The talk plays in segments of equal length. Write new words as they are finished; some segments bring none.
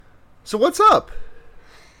So what's up?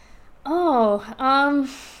 Final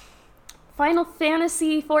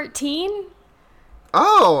Fantasy 14?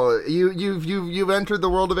 Oh, you've entered the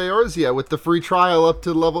world of Eorzea with the free trial up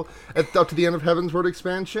to the end of Heavensward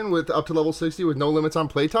expansion with up to level 60 with no limits on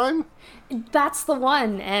playtime? That's the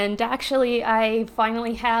one. And actually, I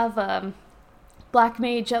finally have Black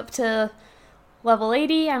Mage up to level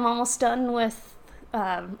 80. I'm almost done with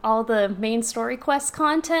all the main story quest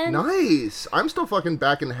content. Nice. I'm still fucking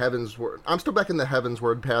back in Heavensward. I'm still back in the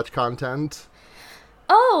Heavensward patch content.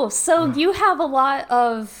 Oh, so you have a lot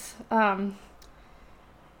of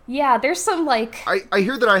yeah, there's some like I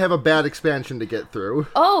hear that I have a bad expansion to get through.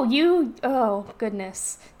 Oh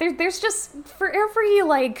goodness. There's just for every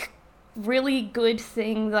like really good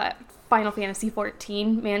thing that Final Fantasy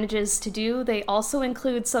 14 manages to do, they also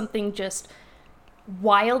include something just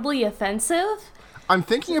wildly offensive. I'm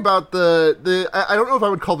thinking about I don't know if I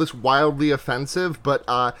would call this wildly offensive, but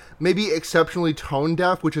maybe exceptionally tone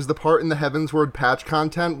deaf, which is the part in the Heavensward patch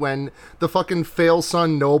content when the fucking fail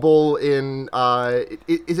son noble in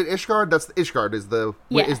is it Ishgard? That's Ishgard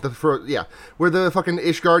where the fucking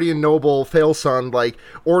Ishgardian noble fail son like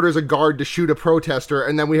orders a guard to shoot a protester,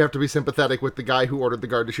 and then we have to be sympathetic with the guy who ordered the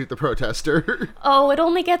guard to shoot the protester. Oh, it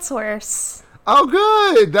only gets worse. Oh,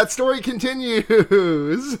 good. That story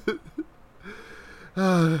continues.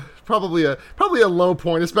 Probably a low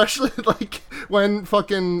point, especially like when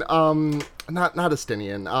fucking not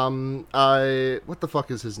Estinian. What the fuck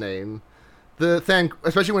is his name?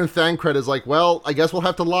 Especially when Thancred is like, well, I guess we'll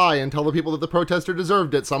have to lie and tell the people that the protester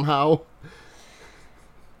deserved it somehow.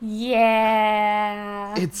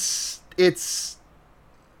 Yeah.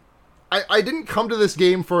 I didn't come to this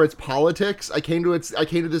game for its politics. I came to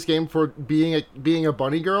this game for being a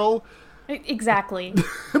bunny girl. Exactly.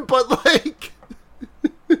 But like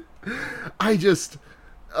I'm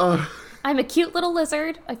a cute little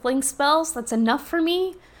lizard. I fling spells. That's enough for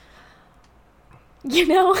me. You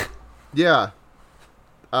know? Yeah.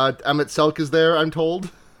 Emet-Selch is there, I'm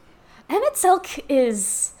told. Emet-Selch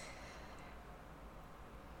is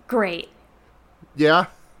great. Yeah?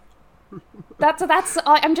 That's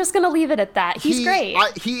I'm just gonna leave it at that. He's great.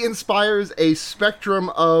 He inspires a spectrum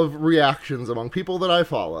of reactions among people that I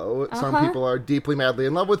follow. Some people are deeply, madly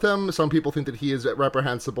in love with him. Some people think that he is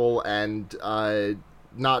reprehensible and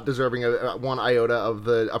not deserving of one iota of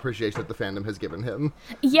the appreciation that the fandom has given him.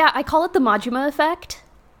 Yeah, I call it the Majima effect.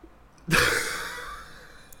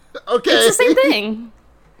 Okay. It's the same thing.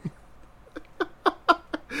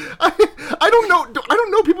 I don't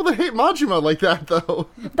know people that hate Majima like that, though.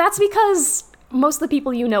 That's because most of the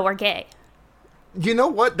people you know are gay. You know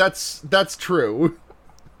what? That's true.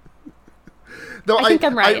 Though I think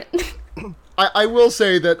I'm right. I will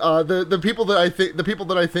say that the people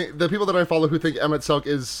that I follow who think Emet-Selch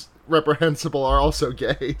is reprehensible are also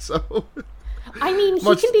gay. So I mean,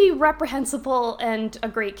 he can be reprehensible and a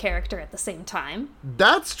great character at the same time.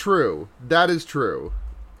 That's true. That is true.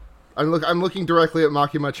 I'm looking directly at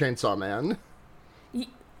Makima Chainsaw Man.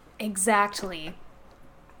 Exactly.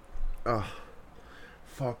 Ugh.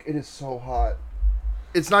 Fuck, it is so hot.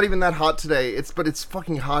 It's not even that hot today, but it's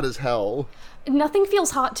fucking hot as hell. Nothing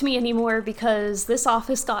feels hot to me anymore because this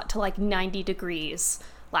office got to like 90 degrees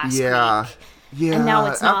last week. Yeah, and now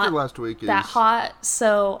it's not after last week that hot,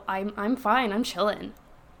 so I'm fine, I'm chilling.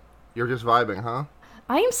 You're just vibing, huh?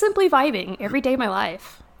 I am simply vibing every day of my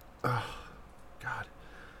life. Oh, God.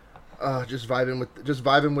 Just vibing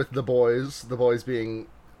with the boys being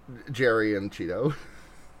Jerry and Cheeto.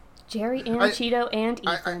 Jerry and Cheeto and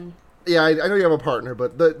Ethan. I know you have a partner,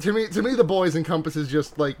 but to me the boys encompasses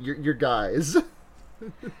just like your guys.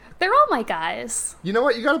 They're all my guys. You know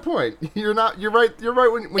what? You got a point. You're right. You're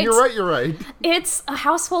right when you're right. You're right. It's a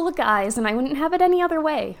house full of guys, and I wouldn't have it any other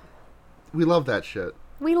way. We love that shit.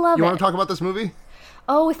 We love it. You want to talk about this movie?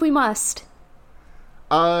 Oh, if we must.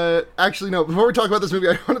 Actually, no. Before we talk about this movie,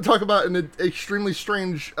 I want to talk about an extremely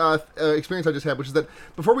strange experience I just had, which is that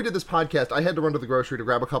before we did this podcast, I had to run to the grocery to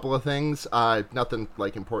grab a couple of things. Nothing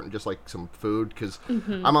like important, just like some food, because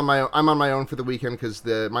I'm on my own for the weekend because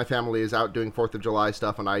my family is out doing 4th of July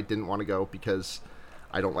stuff, and I didn't want to go because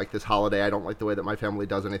I don't like this holiday. I don't like the way that my family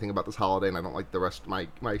does anything about this holiday, and I don't like the rest of my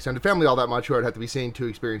extended family all that much, who I'd have to be seeing to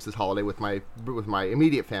experience this holiday with my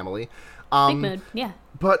immediate family. Big mood, yeah.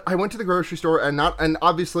 But I went to the grocery store and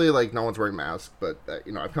obviously like no one's wearing masks, but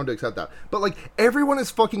I've come to accept that. But like everyone is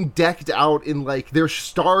fucking decked out in like their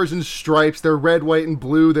stars and stripes, their red, white, and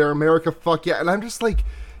blue, their America fuck yeah, and I'm just like,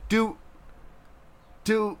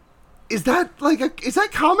 is that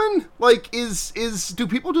common? Like do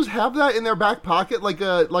people just have that in their back pocket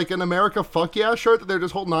like an America fuck yeah shirt that they're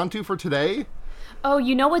just holding on to for today? Oh,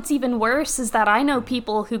 you know what's even worse is that I know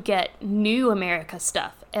people who get New America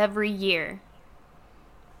stuff every year.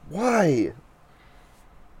 Why?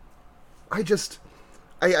 I guess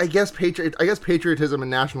patriotism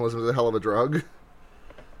and nationalism is a hell of a drug.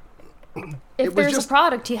 If there's a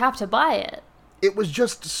product, you have to buy it. It was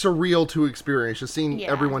just surreal to experience, just seeing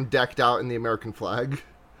Yeah. everyone decked out in the American flag.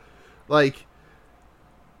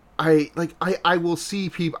 I will see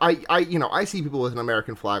people. I see people with an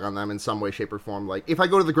American flag on them in some way, shape, or form. Like, if I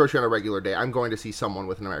go to the grocery on a regular day, I'm going to see someone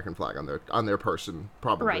with an American flag on their person,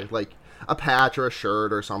 probably, Right. like a patch or a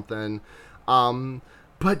shirt or something.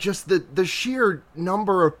 But just the sheer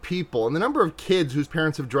number of people and the number of kids whose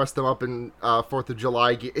parents have dressed them up in 4th of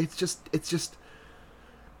July. It's just.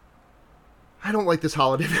 I don't like this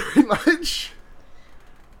holiday very much.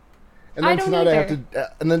 And then I don't tonight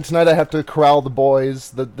either. I have to corral the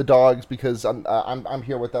boys, the dogs, because I'm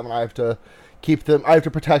here with them and I have to keep them. I have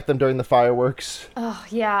to protect them during the fireworks. Oh,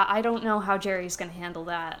 yeah, I don't know how Jerry's gonna handle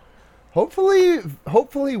that.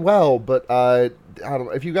 Hopefully well, but I don't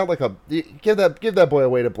know if you got like give that boy a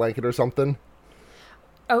weighted blanket or something.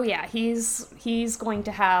 Oh yeah, he's going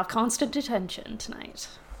to have constant attention tonight.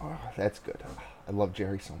 Oh, that's good. I love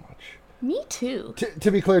Jerry so much. Me too.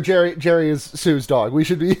 To be clear, Jerry is Sue's dog. We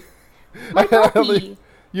should be. My puppy.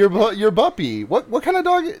 Your puppy. What kind of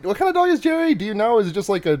dog? What kind of dog is Jerry? Do you know? Is it just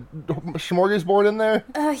like a smorgasbord in there?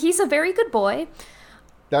 He's a very good boy.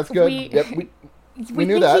 That's good. We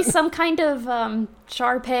knew think that. He's some kind of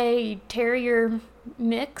Shar-Pei Terrier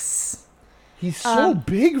mix. He's so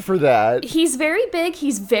big for that. He's very big.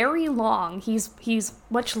 He's very long. He's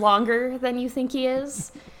much longer than you think he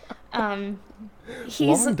is.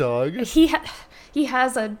 He's Long dog. He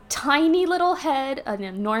has a tiny little head, an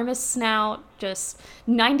enormous snout, just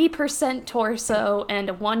 90% torso, and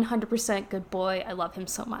a 100% good boy. I love him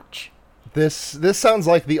so much. This sounds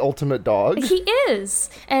like the ultimate dog. He is,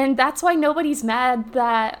 and that's why nobody's mad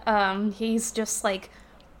that he's just like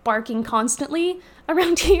barking constantly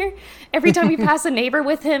around here. Every time we pass a neighbor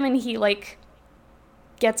with him and he like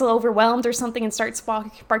gets overwhelmed or something and starts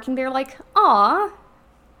barking, they're like, "Aw."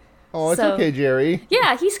 Oh, it's okay, Jerry.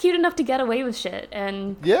 Yeah, he's cute enough to get away with shit,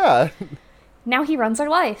 and Yeah. now he runs our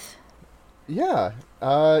life. Yeah.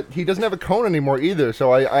 He doesn't have a cone anymore either,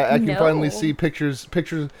 so I can No. finally see pictures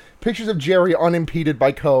of Jerry unimpeded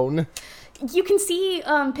by cone. You can see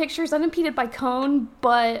pictures unimpeded by cone,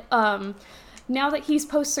 but now that he's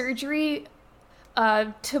post-surgery,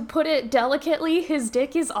 to put it delicately, his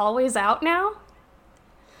dick is always out now.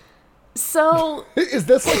 So Is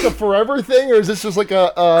this like a forever thing, or is this just like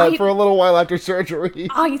a for a little while after surgery?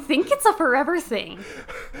 I think it's a forever thing.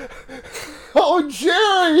 Oh,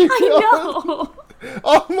 Jerry! I know.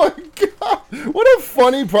 Oh my god! What a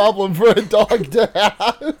funny problem for a dog to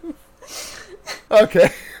have. Okay,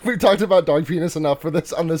 we've talked about dog penis enough for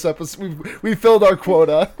this on this episode. We've filled our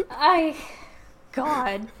quota.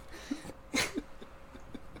 God.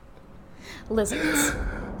 Lizards.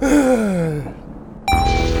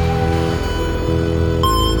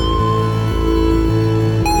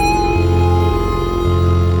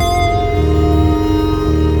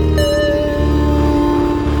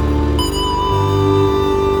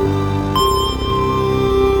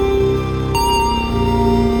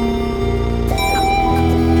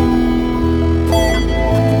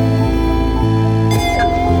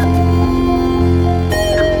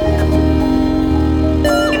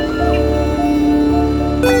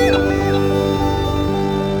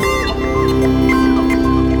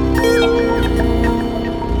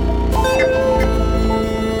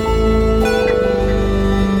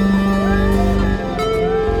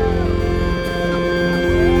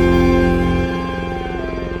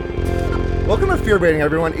 Fear Baiting,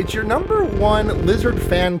 everyone. It's your number one Lizard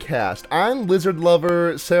fan cast. I'm Lizard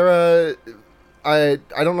Lover. Sarah, I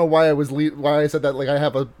don't know why why I said that. I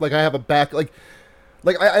have a back. I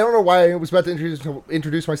don't know why I was about to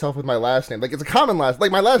introduce myself with my last name. Like, it's a common last.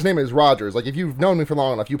 Like, my last name is Rogers. Like, if you've known me for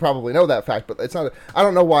long enough, you probably know that fact. But it's not. I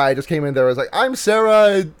don't know why I just came in there. I was like, I'm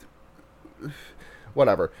Sarah.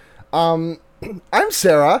 Whatever. I'm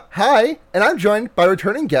Sarah. Hi, and I'm joined by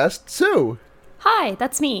returning guest Sue. Hi,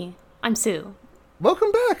 that's me. I'm Sue.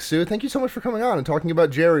 Welcome back, Sue. Thank you so much for coming on and talking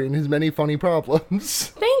about Jerry and his many funny problems.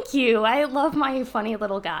 Thank you. I love my funny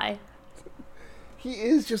little guy. He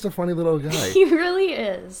is just a funny little guy. He really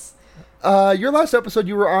is. Your last episode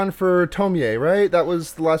you were on for Tomie, right? That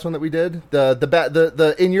was the last one that we did.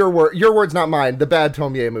 The in your words, not mine. The bad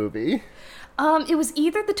Tomie movie. It was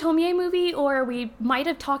either the Tomie movie or we might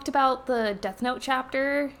have talked about the Death Note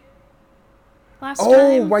chapter. last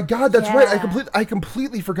Oh time. my god, that's right. Yeah. I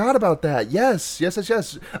completely forgot about that. Yes.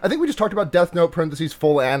 I think we just talked about Death Note parentheses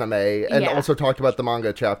full anime and Yeah. also talked about the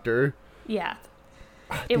manga chapter. Yeah.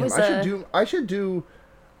 It Damn, was I should do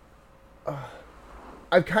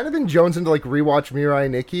I've kind of been jonesing to like rewatch Mirai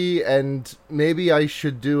Nikki, and maybe I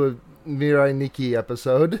should do a Mirai Nikki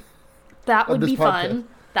episode. that would this be podcast. fun.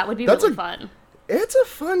 That would be That's really a- fun. It's a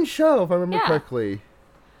fun show, if I remember Yeah. correctly.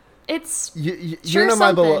 It's Yuna, sure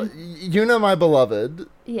Yuna, my beloved.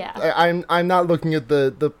 yeah. I'm not looking at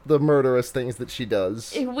the murderous things that she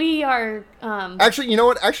does. We are Actually, you know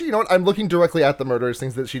what? I'm looking directly at the murderous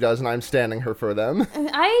things that she does, and I'm standing her for them.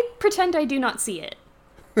 I pretend I do not see it.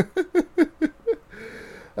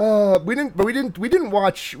 We didn't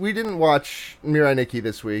watch Mirai Nikki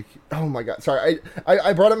this week. Oh my god, sorry.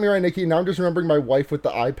 I brought up Mirai Nikki. Now I'm just remembering my wife with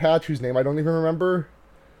the eye patch, whose name I don't even remember.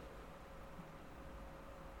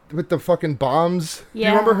 With the fucking bombs.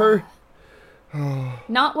 Yeah. Do you remember her?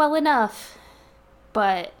 Not well enough.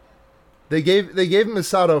 But They gave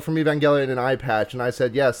Misato from Evangelion an eye patch, and I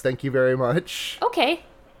said yes, thank you very much. okay.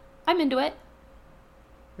 I'm into it.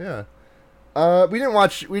 Yeah. We didn't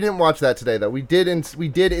watch that today though. We did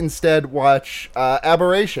instead watch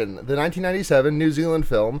Aberration, the 1997 New Zealand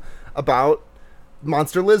film about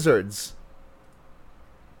monster lizards.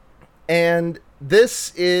 And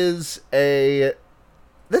this is a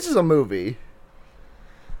movie.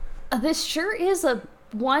 This sure is a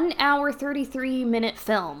 1 hour 33 minute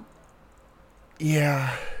film.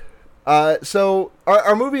 Yeah. So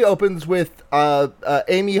our movie opens with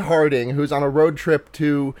Amy Harding, who's on a road trip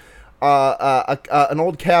to an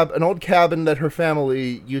old cabin that her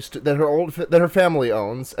family that her family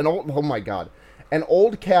owns. An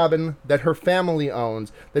old cabin that her family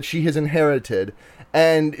owns that she has inherited.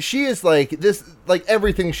 And she is like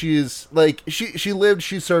everything she's like, she lived,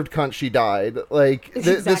 she served cunt, she died. Like, this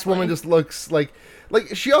Exactly. woman just looks like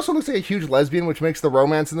she also looks like a huge lesbian, which makes the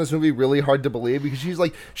romance in this movie really hard to believe, because she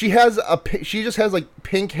just has like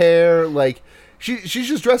pink hair, like she's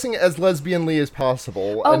just dressing as lesbianly as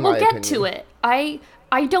possible. Oh, in my we'll get opinion. to it. I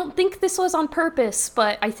don't think this was on purpose,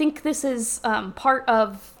 but I think this is part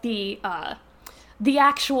of the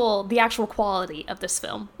actual quality of this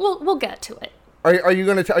film. We'll get to it. Are you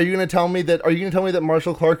gonna tell me that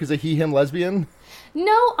Marshall Clark is a he/him lesbian?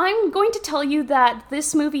 No, I'm going to tell you that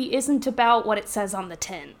this movie isn't about what it says on the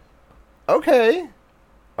tin. Okay.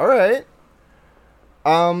 All right.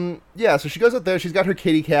 Yeah, so she goes up there, she's got her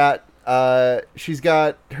kitty cat, she's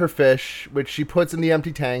got her fish, which she puts in the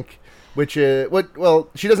empty tank, which they're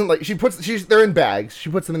in bags. She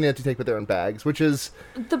puts them in the empty tank, but they're in bags, which is...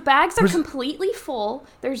 The bags are completely full.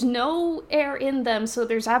 There's no air in them, so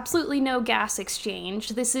there's absolutely no gas exchange.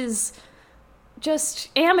 This is just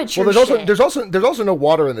amateur Well, shit. there's also no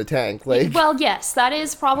water in the tank, like... Well, yes, that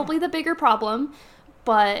is probably the bigger problem,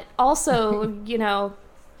 but also, they're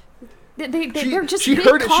just big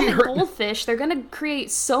common goldfish. They're gonna create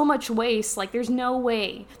so much waste. Like, there's no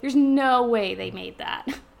way they made that.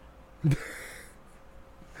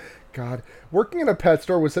 God, working in a pet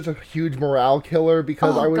store was such a huge morale killer,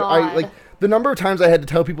 because Oh, God. the number of times I had to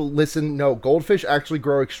tell people, listen, no, goldfish actually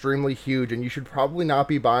grow extremely huge, and you should probably not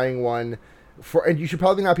be buying one and you should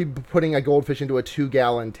probably not be putting a goldfish into a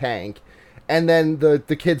 2-gallon tank. And then the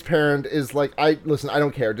kid's parent is like, I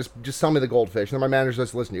don't care, just sell me the goldfish. And then my manager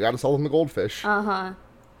says, listen, you gotta sell them the goldfish. Uh-huh.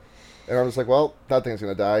 And I was like, well, that thing's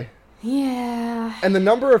gonna die. Yeah. And the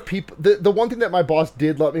number of people, the one thing that my boss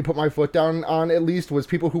did let me put my foot down on, at least, was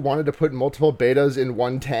people who wanted to put multiple betas in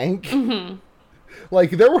one tank. Mm-hmm.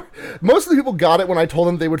 Like, most of the people got it when I told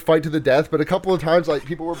them they would fight to the death, but a couple of times, like,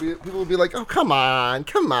 people would be like, oh, come on,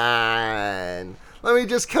 come on.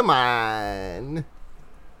 Come on.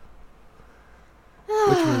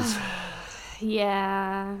 Which was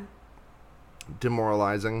Yeah.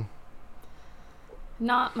 demoralizing.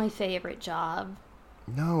 Not my favorite job.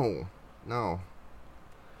 No.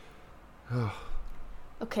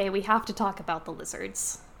 Okay, we have to talk about the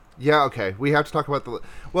lizards. Yeah, okay. We have to talk about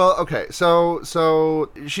okay. So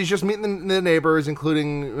she's just meeting the neighbors,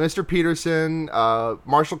 including Mr. Peterson,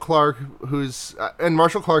 Marshall Clark, who's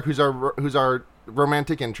our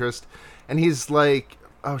romantic interest, and he's like,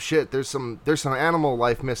 oh shit, there's some animal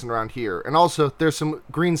life missing around here, and also there's some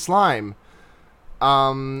green slime,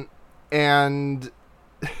 and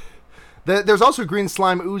there's also green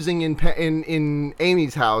slime oozing in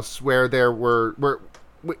Amy's house, where she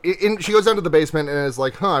goes down to the basement and is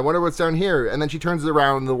like, I wonder what's down here. And then she turns it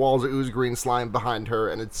around and the walls ooze green slime behind her.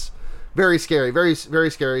 And it's very scary. Very,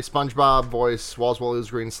 very scary. SpongeBob voice. Walls will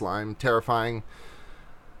ooze green slime. Terrifying.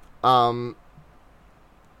 What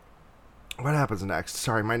happens next?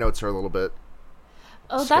 Sorry, my notes are a little bit...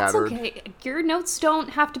 Oh, that's scattered. okay. Your notes don't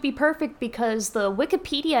have to be perfect because the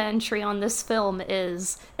Wikipedia entry on this film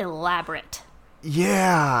is elaborate.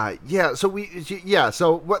 Yeah. So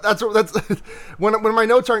that's when my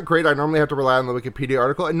notes aren't great, I normally have to rely on the Wikipedia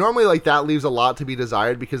article, and normally like that leaves a lot to be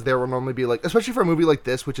desired because there will normally be like, especially for a movie like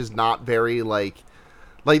this, which is not very like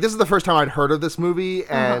this is the first time I'd heard of this movie,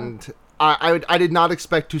 and I did not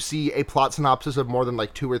expect to see a plot synopsis of more than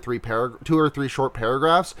like two or three short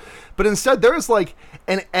paragraphs, but instead there is like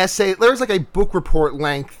an essay. There's like a book report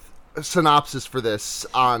length synopsis for this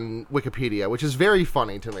on Wikipedia, which is very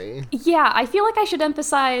funny to me. Yeah, I feel like I should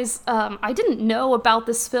emphasize I didn't know about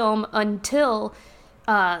this film until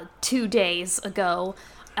 2 days ago.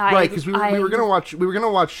 Right, because we were gonna watch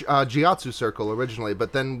Jiatsu Circle originally,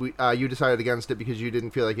 but then you decided against it because you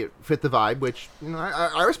didn't feel like it fit the vibe, which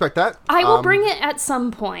I respect that. I will bring it at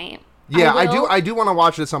some point. Yeah, I do want to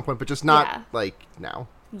watch it at some point, but just not like now.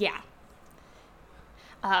 Yeah.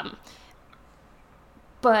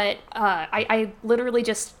 But I literally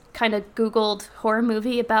just kind of Googled horror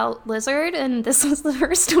movie about Lizard, and this was the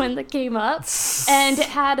first one that came up. And it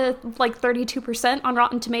had a 32% on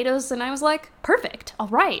Rotten Tomatoes, and I was like, perfect, all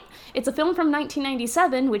right. It's a film from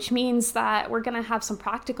 1997, which means that we're going to have some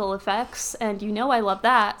practical effects, and I love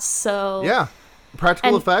that, so... Yeah,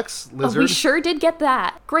 practical effects, Lizard. We sure did get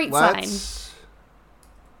that. Great sign.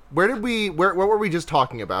 What were we just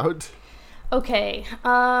talking about? Okay,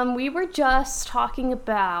 we were just talking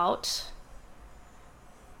about...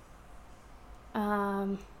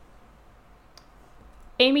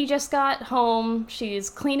 Amy just got home. She's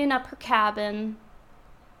cleaning up her cabin.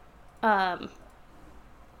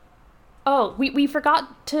 We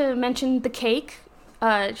forgot to mention the cake.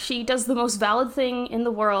 She does the most valid thing in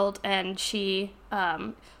the world, and she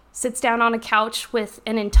sits down on a couch with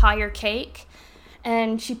an entire cake,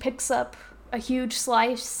 and she picks up a huge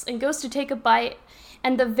slice and goes to take a bite,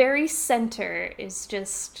 and the very center is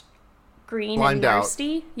just green Blind and out.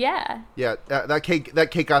 nasty. Yeah. Yeah, that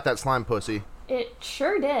cake got that slime pussy. It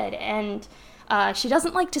sure did, and she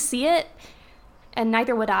doesn't like to see it, and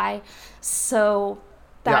neither would I. So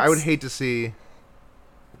that's... Yeah, I would hate to see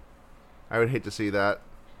that.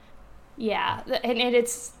 Yeah, and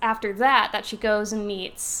it's after that she goes and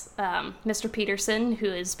meets Mr. Peterson, who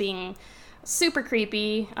is being super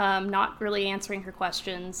creepy, not really answering her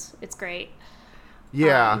questions. It's great.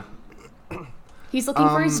 Yeah. He's looking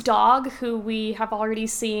for his dog, who we have already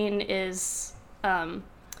seen is...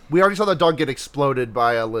 we already saw that dog get exploded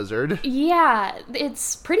by a lizard. Yeah,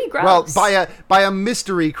 it's pretty gross. Well, by a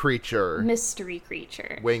mystery creature. Mystery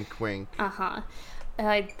creature. Wink, wink. Uh-huh.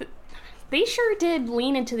 They sure did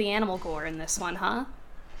lean into the animal gore in this one, huh?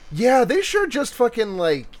 Yeah, they sure just fucking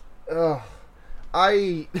I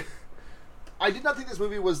did not think this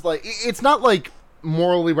movie was it's not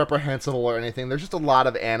morally reprehensible or anything. There's just a lot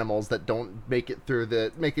of animals that don't make it to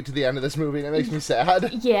the end of this movie, and it makes me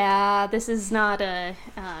sad. Yeah, this is not a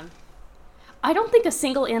I don't think a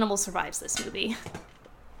single animal survives this movie.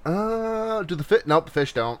 Nope, the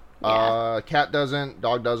fish don't. Yeah. Cat doesn't,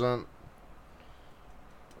 dog doesn't.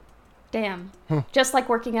 Damn. Just like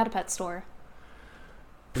working at a pet store.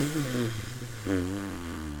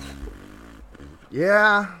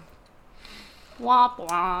 Yeah. Womp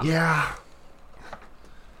womp. Yeah.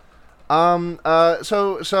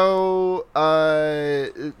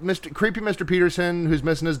 Mr. Peterson, who's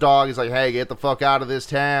missing his dog, is like, hey, get the fuck out of this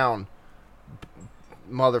town,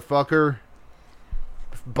 motherfucker.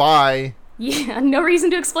 Bye. Yeah, no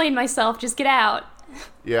reason to explain myself, just get out.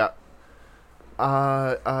 Yeah.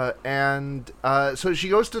 So she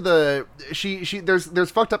goes to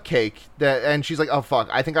there's fucked up cake and she's like, oh fuck,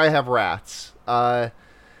 I think I have rats.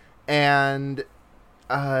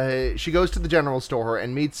 She goes to the general store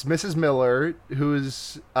and meets Mrs. Miller,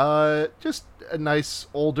 who's just a nice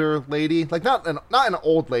older lady, not an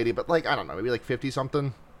old lady, but I don't know, maybe 50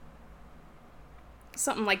 something.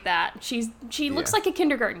 Something like that. She looks like a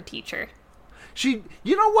kindergarten teacher. You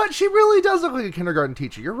know what? She really does look like a kindergarten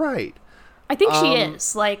teacher. You're right. I think she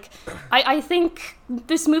is. I think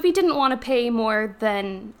this movie didn't want to pay more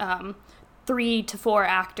than 3 to 4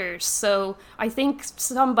 actors, so I think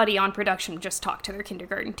somebody on production just talked to their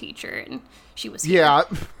kindergarten teacher, and she was here. Yeah.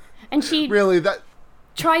 And she really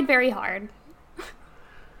tried very hard.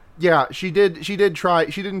 Yeah, she did. She did try.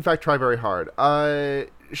 She did in fact try very hard.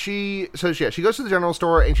 She goes to the general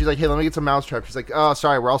store and she's like, hey, let me get some mousetraps. She's like, oh,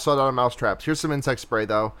 sorry, we're all sold out of mousetraps. Here's some insect spray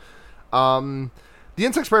though. The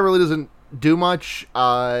insect spray really doesn't do much.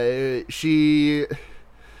 She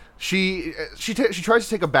tries to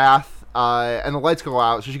take a bath, and the lights go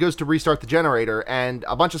out, so she goes to restart the generator, and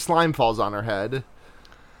a bunch of slime falls on her head.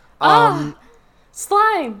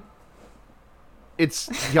 Slime. It's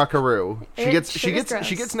yuckaroo. It sure is gross.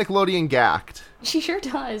 She gets Nickelodeon gacked. She sure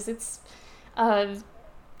does. It's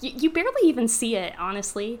you barely even see it,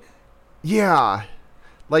 honestly. Yeah.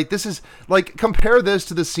 Like, this is, like, compare this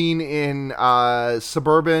to the scene in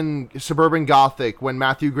Suburban Gothic when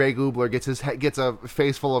Matthew Gray Gubler gets a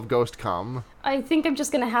face full of ghost cum. I think I'm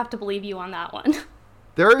just gonna have to believe you on that one.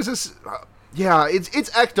 There is this, yeah,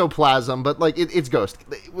 it's ectoplasm, but, like, it's ghost.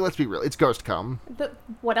 Let's be real, it's ghost cum.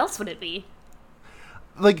 What else would it be?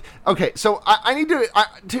 Like, okay, so I need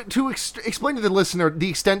to explain to the listener the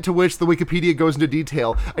extent to which the Wikipedia goes into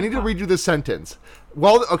detail. I need to read you this sentence.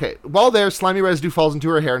 While there, slimy residue falls into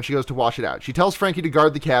her hair and she goes to wash it out. She tells Frankie to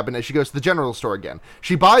guard the cabin as she goes to the general store again.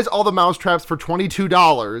 She buys all the mouse traps for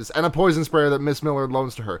 $22 and a poison sprayer that Miss Miller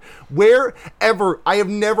loans to her. I have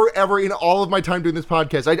never, ever, in all of my time doing this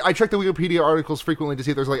podcast, I check the Wikipedia articles frequently to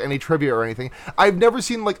see if there's, like, any trivia or anything. I've never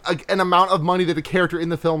seen, like, an amount of money that a character in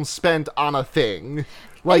the film spent on a thing.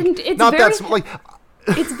 Like,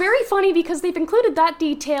 it's very funny because they've included that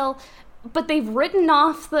detail, but they've written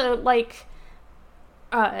off the, like,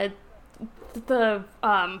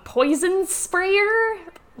 poison sprayer.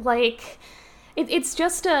 Like, it's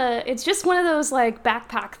just one of those, like,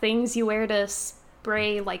 backpack things you wear to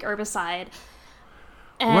spray, like, herbicide.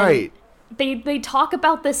 And right. They talk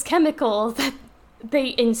about this chemical that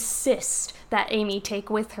they insist that Amy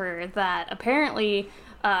take with her that apparently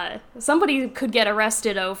somebody could get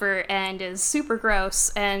arrested over and is super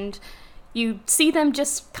gross, and you see them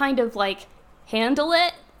just kind of, like, handle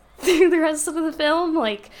it through the rest of the film.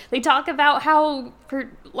 Like, they talk about how,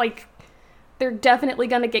 like, they're definitely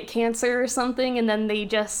gonna get cancer or something, and then they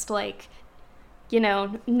just, like, you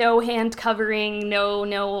know, no hand covering,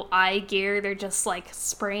 no eye gear, they're just, like,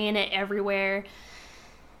 spraying it everywhere.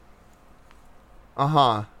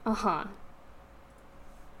 Yeah.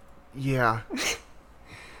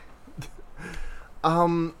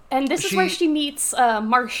 And this is where she meets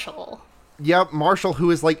Marshall. Yep,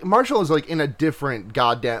 Marshall is like in a different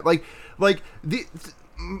goddamn,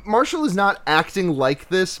 Marshall is not acting like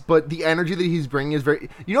this, but the energy that he's bringing is very,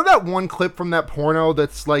 you know that one clip from that porno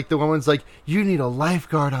that's like, the woman's like, you need a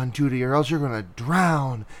lifeguard on duty or else you're gonna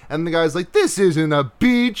drown, and the guy's like, this isn't a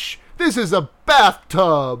beach, this is a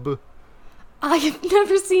bathtub. I have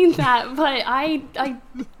never seen that, but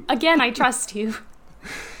I trust you.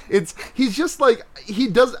 He's just like,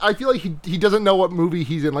 I feel like he doesn't know what movie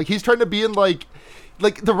he's in. Like, he's trying to be in, like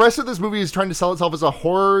the rest of this movie is trying to sell itself as a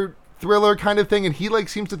horror thriller kind of thing, and he, like,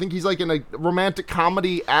 seems to think he's, like, in a romantic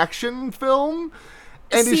comedy action film,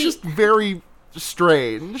 and it's just very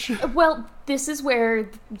strange. Well, this is where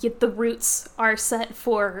the roots are set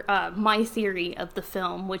for my theory of the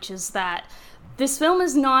film, which is that this film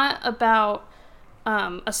is not about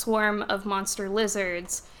a swarm of monster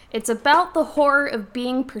lizards. It's about the horror of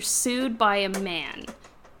being pursued by a man.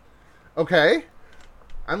 Okay.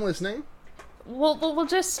 I'm listening. We'll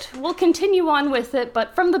continue on with it,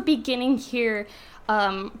 but from the beginning here,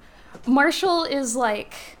 Marshall is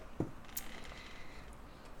like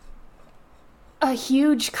a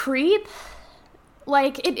huge creep.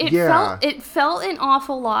 Like, it felt an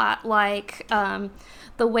awful lot like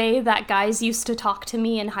the way that guys used to talk to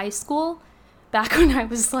me in high school, back when I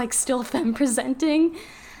was, like, still femme presenting.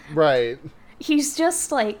 Right. He's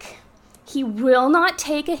just, like, he will not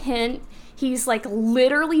take a hint. He's, like,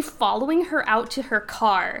 literally following her out to her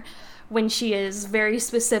car when she is very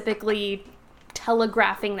specifically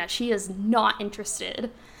telegraphing that she is not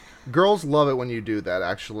interested. Girls love it when you do that,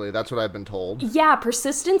 actually. That's what I've been told. Yeah,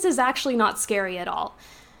 persistence is actually not scary at all.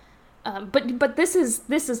 But this is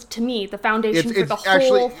to me the foundation for the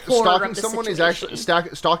whole horror of the situation.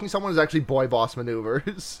 Stalking someone is actually boy boss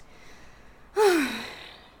maneuvers.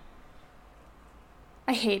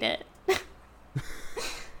 I hate it.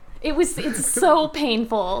 It's so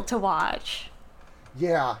painful to watch.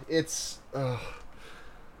 Yeah, it's.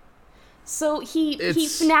 So he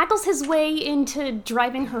finagles his way into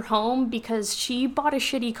driving her home because she bought a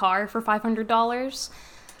shitty car for $500.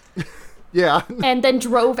 Yeah. And then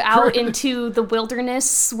drove out into the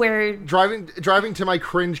wilderness where... Driving to my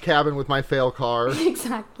cringe cabin with my fail car.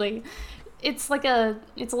 Exactly. It's a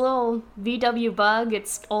little VW Bug.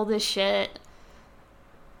 It's old as shit.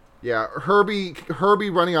 Yeah, Herbie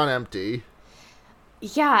running on empty.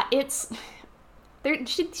 Yeah,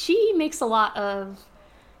 she makes a lot of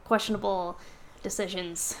questionable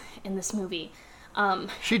decisions in this movie.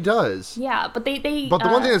 She does. Yeah, but they. But the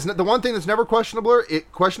one thing that's never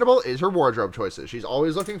questionable is her wardrobe choices. She's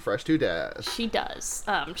always looking fresh to death. She does.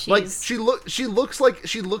 She looks like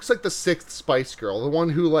the sixth Spice Girl, the one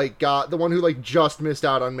who just missed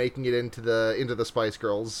out on making it into the Spice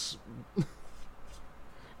Girls.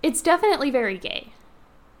 It's definitely very gay.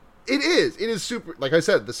 It is. It is super. Like I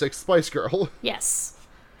said, the sixth Spice Girl. Yes.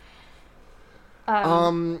 So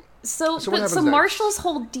what happens So next? Marshall's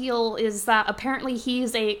whole deal is that apparently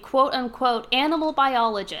he's a quote-unquote animal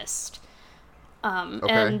biologist.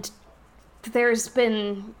 And there's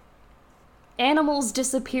been animals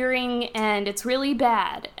disappearing, and it's really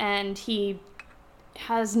bad, and he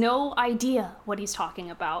has no idea what he's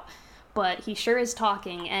talking about, but he sure is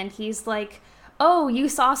talking, and he's like, oh, you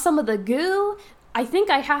saw some of the goo? I think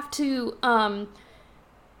I have to,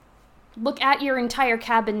 look at your entire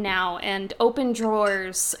cabin now and open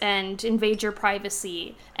drawers and invade your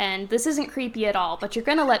privacy. And this isn't creepy at all, but you're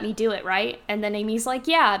gonna let me do it, right? And then Amy's like,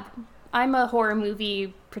 yeah, I'm a horror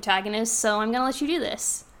movie protagonist, so I'm gonna let you do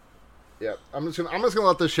this. Yeah, I'm just gonna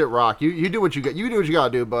let this shit rock. You do what you get. You do what you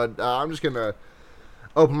gotta do, bud. I'm just gonna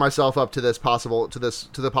open myself up to the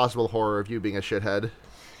possible horror of you being a shithead.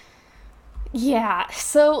 Yeah,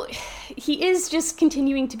 so he is just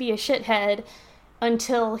continuing to be a shithead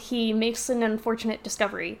until he makes an unfortunate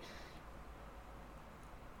discovery.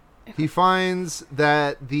 He finds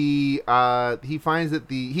that he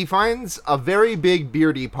finds a very big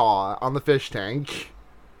beardy paw on the fish tank.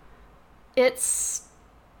 It's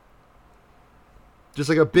just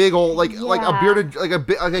like a big old like Yeah. a bearded like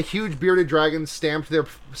a huge bearded dragon stamped their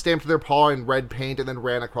paw in red paint and then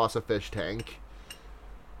ran across a fish tank.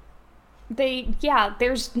 They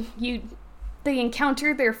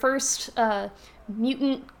encounter their first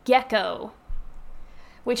mutant gecko,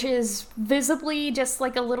 which is visibly just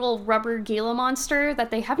like a little rubber Gila monster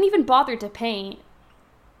that they haven't even bothered to paint.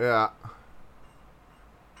 Yeah.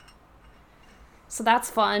 So that's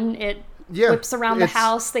fun. It whips around the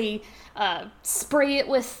house. They spray it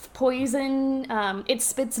with poison. It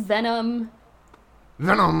spits venom.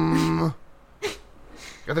 Venom.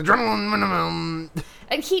 Got the adrenaline venom.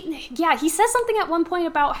 And he says something at one point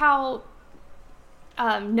about how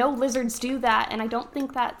no lizards do that, and I don't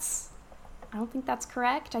think that's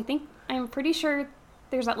correct. I'm pretty sure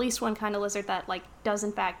there's at least one kind of lizard that like does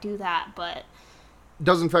in fact do that, but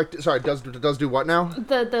does do what now?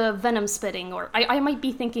 The venom spitting, or I might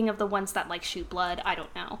be thinking of the ones that like shoot blood. I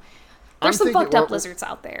don't know. There's some fucked up lizards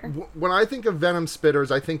out there. When I think of venom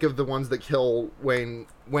spitters, I think of the ones that kill Wayne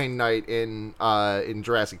Knight in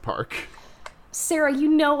Jurassic Park. Sarah, you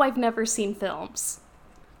know I've never seen films.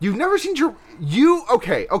 You've never seen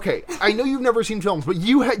okay. I know you've never seen films, but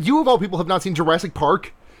you of all people have not seen Jurassic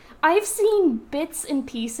Park. I've seen bits and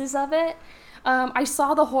pieces of it. I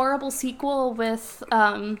saw the horrible sequel with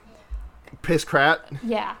Piss Krat.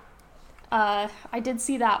 Yeah, I did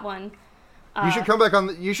see that one. You should come back on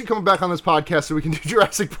this podcast so we can do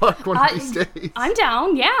Jurassic Park one of these days. I'm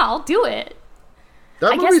down. Yeah, I'll do it.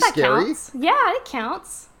 That movie's scary. Counts. Yeah, it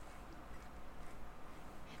counts.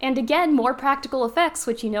 And again, more practical effects,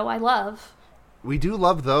 which you know I love. We do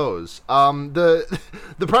love those. The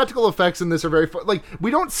practical effects in this are very fun. Like, we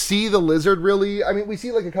don't see the lizard really. I mean, we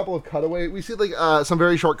see like a couple of cutaways. We see like some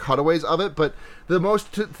very short cutaways of it, but the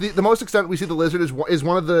most extent we see the lizard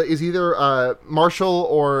is either Marshall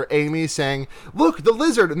or Amy saying, "Look, the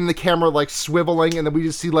lizard," and then the camera like swiveling, and then we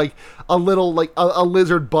just see like a little like a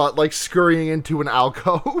lizard butt like scurrying into an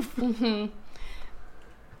alcove. Mm-hmm.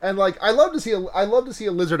 And like I love to see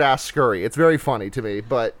a lizard ass scurry. It's very funny to me,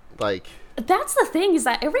 but like. That's the thing, is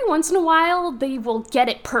that every once in a while they will get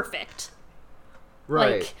it perfect.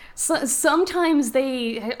 Right. Like, sometimes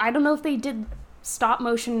I don't know if they did stop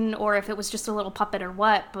motion or if it was just a little puppet or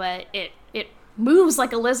what, but it moves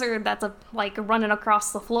like a lizard that's like running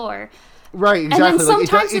across the floor. Right, exactly. And then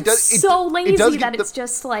sometimes like, it's so lazy that it's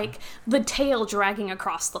just like the tail dragging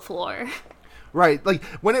across the floor. Right, like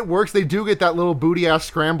when it works, they do get that little booty ass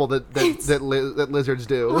scramble that lizards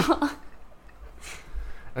do.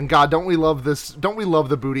 And God, don't we love this? Don't we love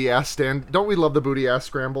the booty ass stand? Don't we love the booty ass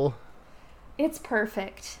scramble? It's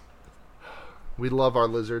perfect. We love our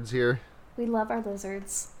lizards here. We love our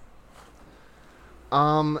lizards.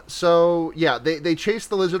 So yeah, they chase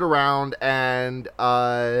the lizard around and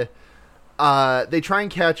they try and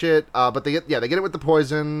catch it, but they get it with the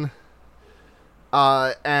poison.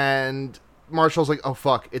 And Marshall's like, "Oh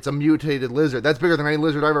fuck, it's a mutated lizard. That's bigger than any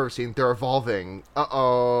lizard I've ever seen. They're evolving.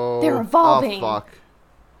 Uh-oh. They're evolving. Oh fuck.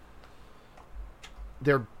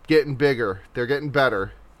 They're getting bigger. They're getting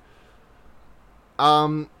better."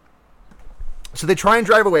 So they try and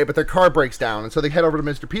drive away, but their car breaks down, and so they head over to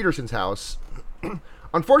Mr. Peterson's house.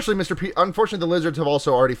 Unfortunately, the lizards have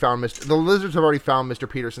already found Mr.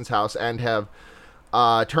 Peterson's house and have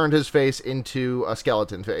turned his face into a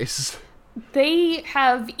skeleton face. They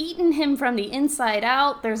have eaten him from the inside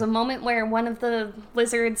out. There's a moment where one of the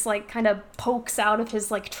lizards like kind of pokes out of his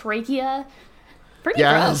like trachea. Pretty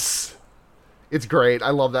gross. Yes. It's great.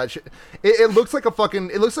 I love that shit. It looks like a fucking.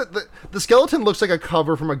 It looks like the skeleton looks like a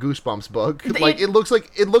cover from a Goosebumps book. It looks like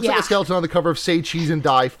a skeleton on the cover of Say Cheese and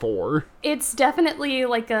Die 4. It's definitely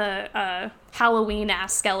like a Halloween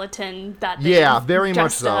ass skeleton that. Very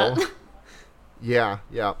much so. Yeah.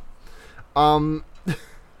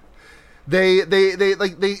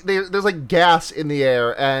 There's like gas in the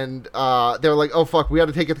air, and they're like, oh fuck, we got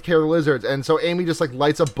to take care of the lizards, and so Amy just like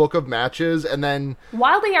lights a book of matches, and then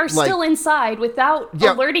while they are still inside, without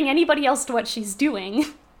alerting anybody else to what she's doing.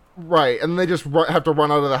 Right, and they just have to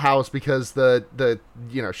run out of the house because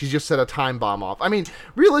she's just set a time bomb off. I mean,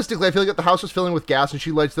 realistically, I feel like if the house was filling with gas and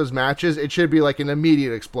she lights those matches, it should be like an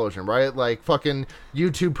immediate explosion, right? Like fucking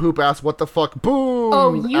YouTube poop ass, what the fuck,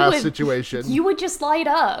 boom, situation. You would just light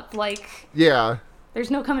up, like. Yeah.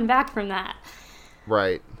 There's no coming back from that.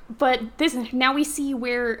 Right. But now we see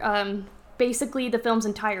where basically the film's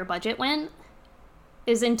entire budget went.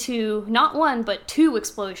 Is into not one but two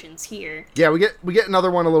explosions here. Yeah, we get another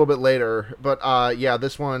one a little bit later, but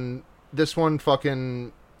this one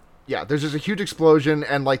fucking there's just a huge explosion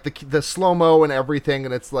and like the slow-mo and everything,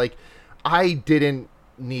 and it's like I didn't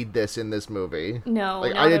need this in this movie. No,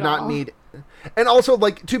 like not I did at not all. need. And also,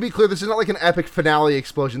 like, to be clear, this is not like an epic finale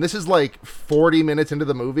explosion. This is like 40 minutes into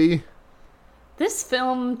the movie. This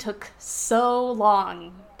film took so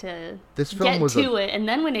long to get to it, and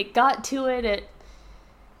then when it got to it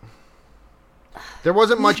there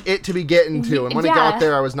wasn't much to be getting to, and when it got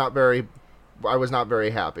there, I was not very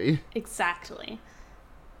happy. Exactly.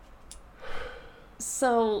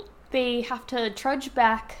 So they have to trudge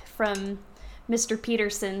back from Mr.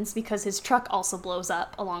 Peterson's because his truck also blows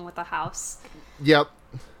up along with the house. Yep.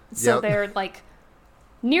 So they're like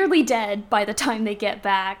nearly dead by the time they get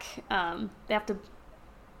back. They have to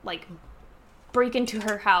like break into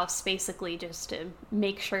her house basically just to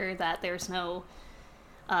make sure that there's no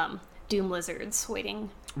doom lizards waiting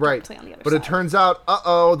directly on the other side. It turns out,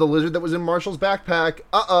 the lizard that was in Marshall's backpack,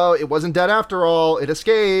 it wasn't dead after all. It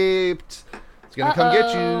escaped. It's gonna come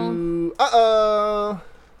get you.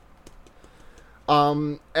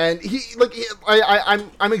 And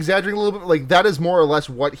I'm exaggerating a little bit. Like, that is more or less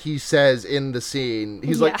what he says in the scene.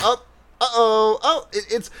 He's like,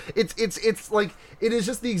 it's like, it is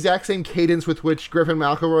just the exact same cadence with which Griffin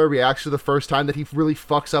McElroy reacts to the first time that he really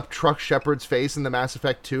fucks up Truck Shepard's face in the Mass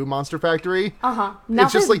Effect 2 Monster Factory. Now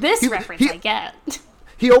it's just like, this reference I get.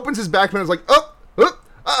 He opens his backpack and is like, hey,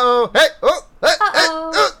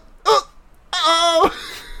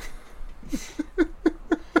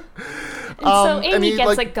 And so Amy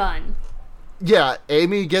gets a gun. Yeah,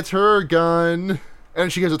 Amy gets her gun,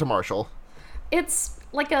 and she gives it to Marshall. It's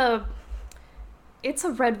like it's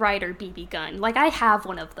a Red Ryder BB gun. Like, I have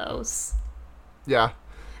one of those. Yeah.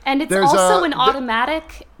 And it's also an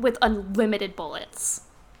automatic with unlimited bullets.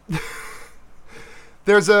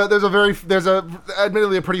 There's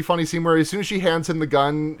admittedly a pretty funny scene where as soon as she hands him the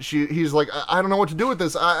gun, he's like, I don't know what to do with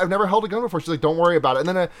this. I've never held a gun before. She's like, don't worry about it. And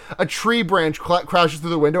then a tree branch crashes through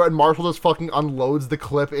the window, and Marshall just fucking unloads the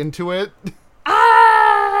clip into it.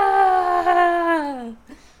 Ah!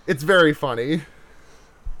 It's very funny.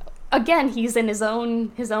 Again, he's in his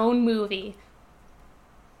own movie.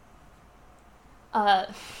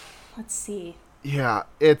 Let's see. Yeah,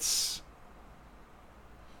 it's...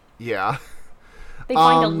 Yeah. They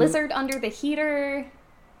find a lizard under the heater.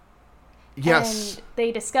 Yes. And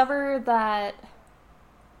they discover that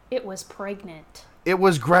it was pregnant. It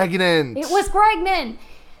was Gregnant. It was Gregnant!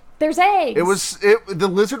 There's eggs! The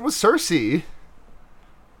lizard was Cersei.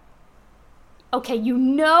 Okay,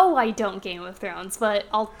 I don't Game of Thrones, but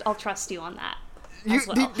I'll trust you on that.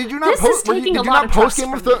 Did you not post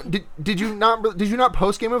Game of Thrones? Did you not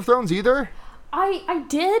post Game of Thrones either? I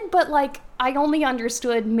did, but like I only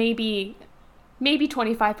understood maybe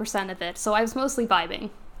 25% of it, so I was mostly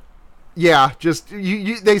vibing. Yeah, just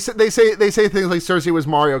they say things like Cersei was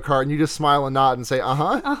Mario Kart, and you just smile and nod and say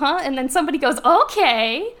and then somebody goes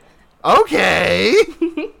okay.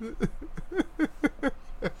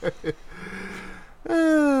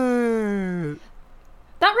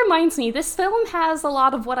 That reminds me, this film has a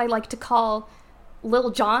lot of what I like to call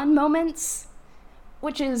Lil Jon moments,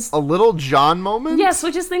 which is... A Little John moment? Yes,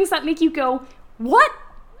 which is things that make you go, what?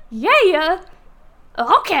 Yeah.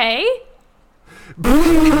 Okay.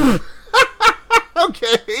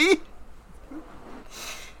 Okay.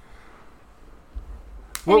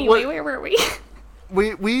 Anyway, where were we?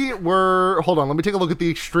 We were... Hold on, let me take a look at the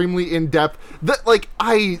extremely in-depth...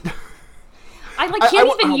 I can't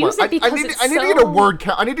even use it because I need to get a word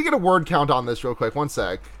count. I need to get a word count on this real quick. One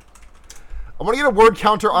sec. I want to get a word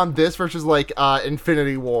counter on this versus like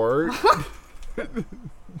Infinity War.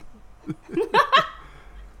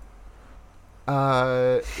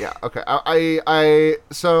 Yeah, okay.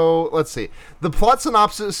 So let's see. The plot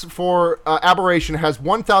synopsis for Aberration has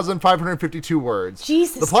 1,552 words.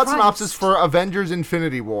 Jesus The plot Christ. synopsis for Avengers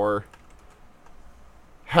Infinity War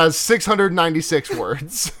has 696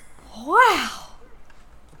 words. Wow.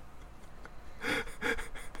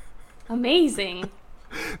 Amazing.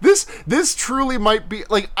 This truly might be,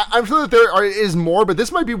 like, I'm sure that there is more, but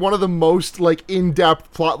this might be one of the most, like,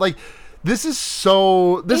 in-depth plot, like, this is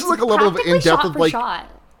like a level of in-depth shot of, for like, shot.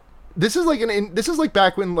 this is like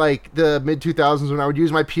back when, like, the mid-2000s when I would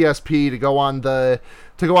use my PSP to go on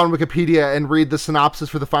Wikipedia and read the synopsis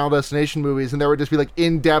for the Final Destination movies, and there would just be, like,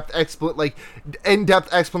 in-depth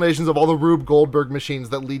explanations of all the Rube Goldberg machines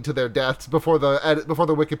that lead to their deaths before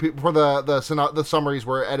the summaries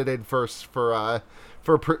were edited first for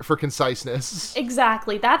conciseness.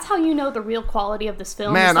 Exactly. That's how you know the real quality of this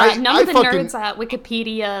film. Man, is that none of the fucking nerds at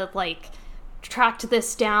Wikipedia, like, tracked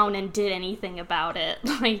this down and did anything about it.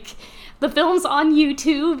 Like, the film's on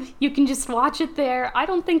YouTube. You can just watch it there. I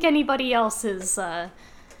don't think anybody else is,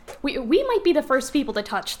 we might be the first people to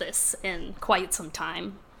touch this in quite some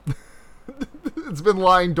time. It's been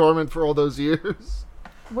lying dormant for all those years.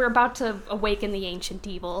 We're about to awaken the ancient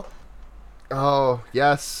evil. Oh,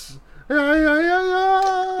 yes. Yeah.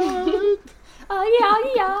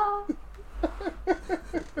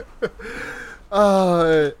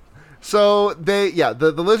 So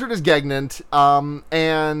the lizard is Gegnant,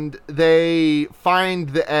 and they find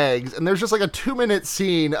the eggs, and there's just like a 2-minute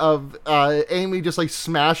scene of Amy just like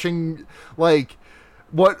smashing like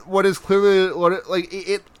what is clearly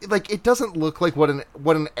it doesn't look like what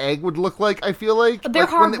an egg would look like. I feel like They're like,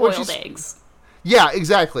 hard-boiled eggs. Yeah,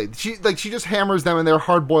 exactly. She just hammers them, and they're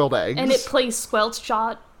hard-boiled eggs. And it plays squelch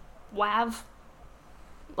shot, wav.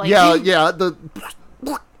 Like, yeah. The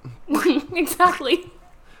exactly.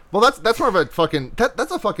 well, that's more of a fucking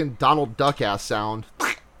that's a fucking Donald Duck ass sound.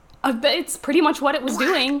 It's pretty much what it was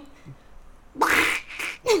doing.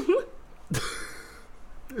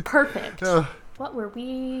 Perfect. What were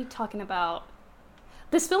we talking about?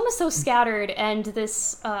 This film is so scattered, and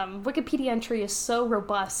this Wikipedia entry is so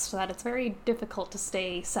robust that it's very difficult to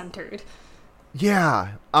stay centered.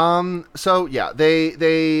 Yeah. So yeah,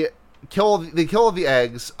 they kill the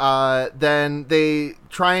eggs. Then they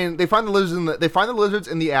find the lizards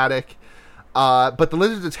in the attic. But the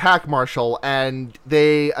lizards attack Marshall, and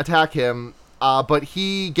they attack him. But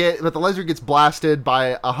the lizard gets blasted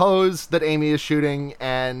by a hose that Amy is shooting,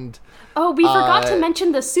 and oh, we forgot to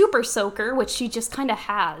mention the super soaker, which she just kind of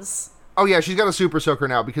has. Oh yeah, she's got a super soaker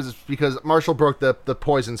now because Marshall broke the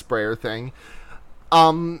poison sprayer thing.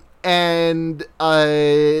 And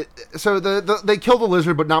so they kill the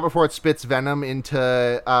lizard, but not before it spits venom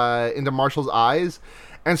into Marshall's eyes.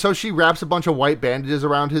 And so she wraps a bunch of white bandages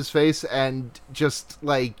around his face, and just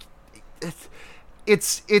like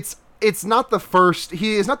it's not the first.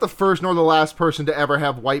 He is not the first nor the last person to ever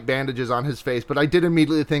have white bandages on his face. But I did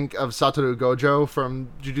immediately think of Satoru Gojo from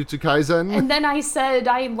Jujutsu Kaisen. And then I said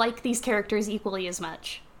I like these characters equally as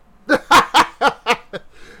much.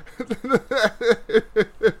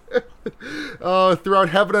 Oh, throughout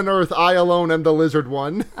heaven and earth, I alone am the lizard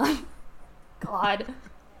one. God.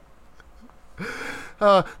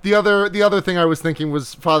 The other thing I was thinking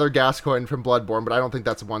was Father Gascoigne from Bloodborne, but I don't think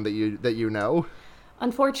that's one that you know.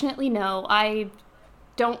 Unfortunately, no. I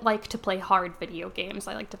don't like to play hard video games.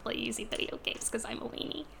 I like to play easy video games because I'm a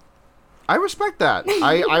weenie. I respect that.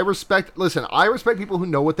 I respect people who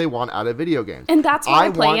know what they want out of video games. And that's why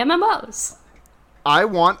I play MMOs. I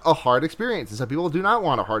want a hard experience, and some people do not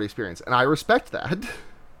want a hard experience, and I respect that.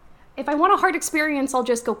 If I want a hard experience, I'll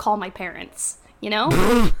just go call my parents, you know?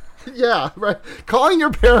 Yeah, right. Calling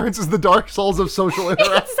your parents is the Dark Souls of social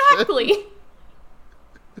interaction. Exactly.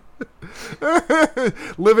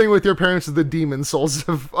 Living with your parents is the Demon Souls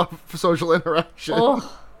of social interaction.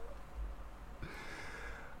 Oh.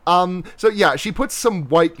 So yeah, she puts some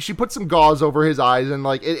gauze over his eyes, and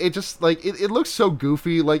like it just like it looks so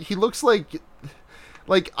goofy. Like he looks like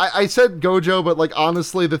I said Gojo, but like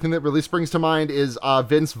honestly, the thing that really springs to mind is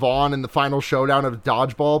Vince Vaughn in the final showdown of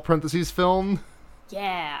Dodgeball (film).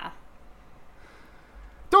 Yeah.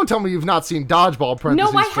 Don't tell me you've not seen Dodgeball (film). No,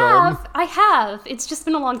 I have. It's just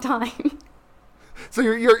been a long time. So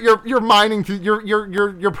you're mining through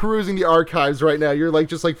you're perusing the archives right now. You're like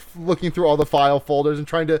just like looking through all the file folders and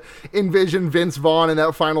trying to envision Vince Vaughn in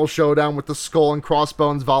that final showdown with the skull and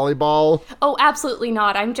crossbones volleyball. Oh, absolutely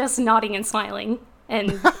not. I'm just nodding and smiling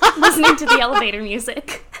and listening to the elevator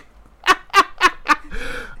music.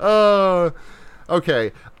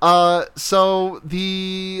 Okay. So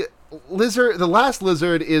the the last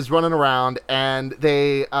lizard is running around, and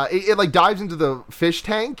it like dives into the fish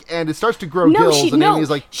tank, and it starts to grow gills. And Amy's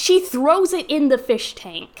like, she throws it in the fish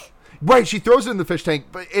tank. Right, she throws it in the fish tank,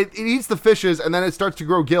 but it eats the fishes, and then it starts to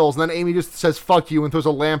grow gills, and then Amy just says "fuck you" and throws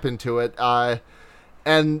a lamp into it.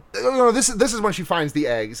 And this is when she finds the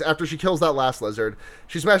eggs. After she kills that last lizard,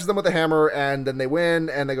 she smashes them with a hammer, and then they win,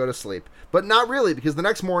 and they go to sleep. But not really, because the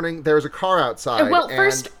next morning there's a car outside. Well,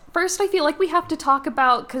 first I feel like we have to talk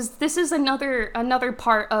about, because this is another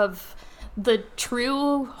part of the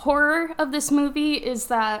true horror of this movie, is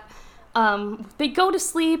that they go to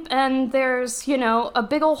sleep, and there's, a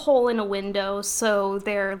big old hole in a window, so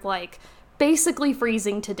they're, like, basically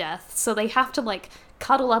freezing to death. So they have to, like,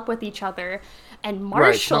 cuddle up with each other. And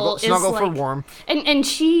Marshall is snuggle like, for warmth. And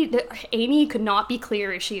Amy could not be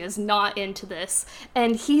clearer. She is not into this.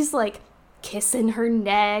 And he's, like, kissing her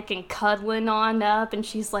neck and cuddling on up, and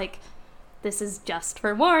she's like, this is just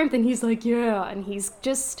for warmth. And he's like, yeah. And he's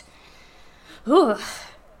just, ugh.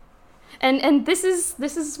 And this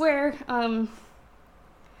is where, I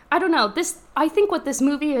don't know, I think what this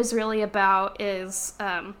movie is really about is,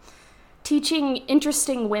 teaching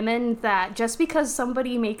interesting women that just because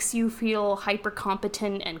somebody makes you feel hyper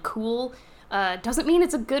competent and cool, doesn't mean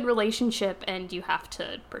it's a good relationship and you have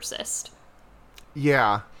to persist.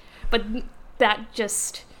 Yeah. But that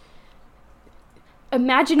just...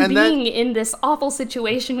 Imagine being in this awful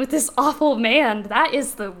situation with this awful man. That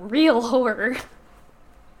is the real horror.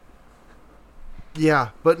 Yeah,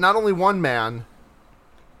 but not only one man.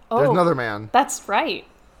 There's another man. That's right.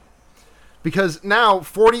 Because now,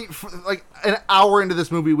 an hour into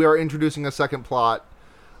this movie, we are introducing a second plot.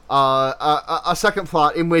 A second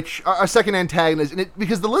plot in which a second antagonist, and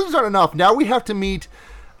because the lizards aren't enough, now we have to meet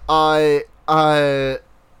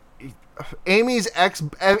Amy's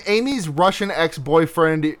Russian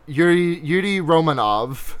ex-boyfriend Yuri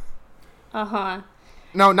Romanov.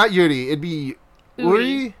 No, not Yuri. It'd be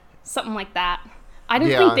Uri? Something like that. I don't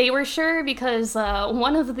think they were sure, because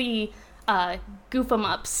one of the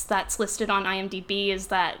goof-em-ups that's listed on IMDb is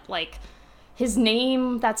that, like, his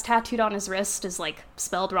name that's tattooed on his wrist is, like,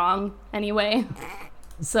 spelled wrong anyway.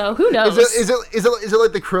 So who knows? Is it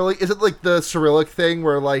like the Cyrillic? Is it like the Cyrillic thing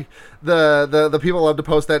where, like, the people love to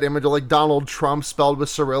post that image of, like, Donald Trump spelled with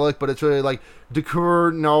Cyrillic, but it's really like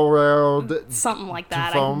Dekur no something like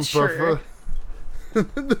that. I'm sure.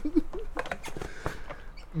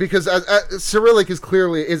 Because Cyrillic is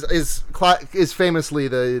clearly is famously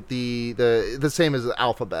the same as the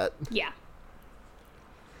alphabet. Yeah.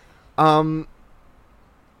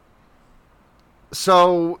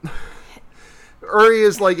 So Uri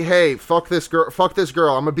is like, hey, fuck this girl.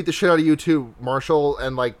 I'm gonna beat the shit out of you too, Marshall.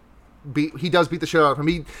 And like, he does beat the shit out of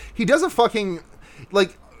him. He does a fucking,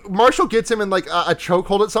 like, Marshall gets him in like a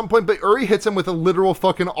chokehold at some point, but Uri hits him with a literal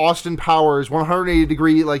fucking Austin Powers 180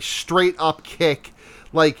 degree like straight up kick.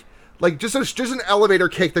 Like just an elevator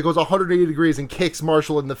kick that goes 180 degrees and kicks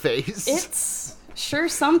Marshall in the face. It's sure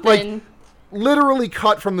something. Like, literally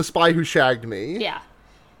cut from The Spy Who Shagged Me. Yeah.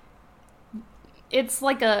 It's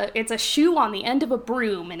like a shoe on the end of a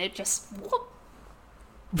broom, and it just whoop.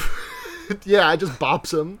 Yeah, it just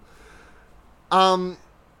bops him.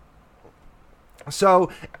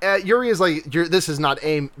 So Yuri is like, this is not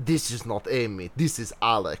Amy, this is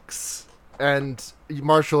Alex. And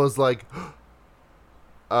Marshall is like,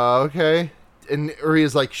 okay. And Uri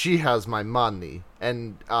is like, she has my money.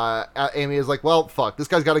 And Amy is like, well, fuck, this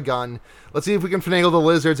guy's got a gun. Let's see if we can finagle the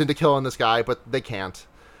lizards into killing this guy, but they can't.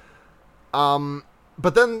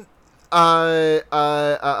 But then,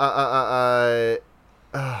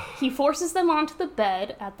 he forces them onto the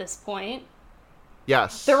bed at this point.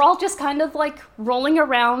 Yes. They're all just kind of, like, rolling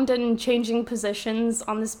around and changing positions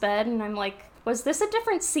on this bed, and I'm like, was this a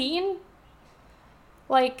different scene?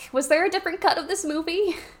 Like, was there a different cut of this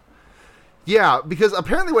movie? Yeah, because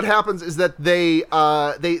apparently what happens is that they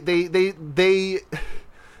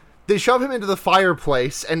shove him into the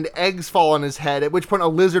fireplace, and eggs fall on his head, at which point a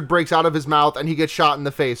lizard breaks out of his mouth, and he gets shot in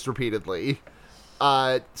the face repeatedly.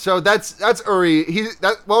 So that's Uri.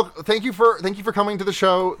 Well, thank you for coming to the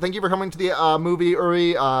show. Thank you for coming to the movie,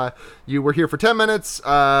 Uri. You were here for 10 minutes.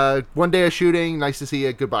 1 day of shooting. Nice to see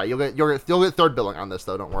you. Goodbye. You'll get third billing on this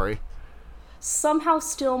though. Don't worry. Somehow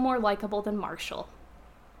still more likable than Marshall.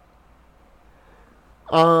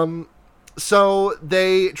 So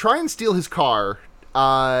they try and steal his car,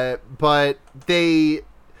 but they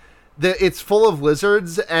it's full of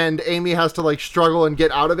lizards, and Amy has to like struggle and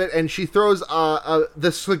get out of it, and she throws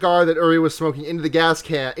the cigar that Uri was smoking into the gas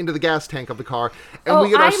tank of the car, and we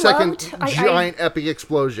get our second giant epic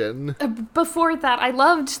explosion. Before that, I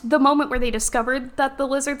loved the moment where they discovered that the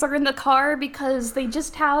lizards are in the car, because they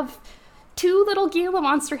just have two little Gila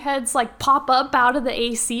monster heads like pop up out of the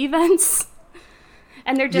AC vents,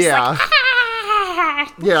 and they're just like,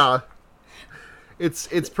 ah! Yeah.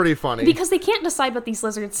 It's pretty funny. Because they can't decide what these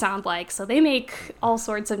lizards sound like, so they make all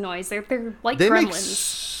sorts of noise. They're like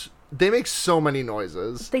gremlins. They make so many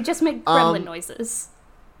noises. They just make gremlin noises.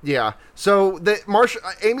 Yeah. So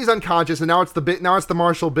Amy's unconscious, and now it's the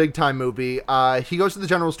Marshall big time movie. He goes to the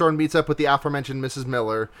general store and meets up with the aforementioned Mrs.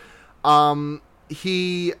 Miller.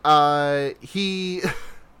 He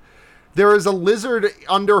there is a lizard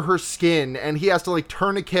under her skin, and he has to like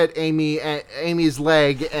tourniquet Amy's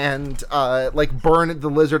leg and like burn the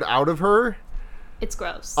lizard out of her. It's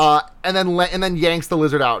gross. And then yanks the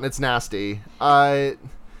lizard out, and it's nasty.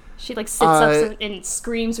 She like sits up and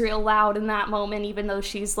screams real loud in that moment, even though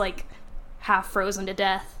she's like half frozen to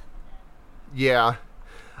death. Yeah.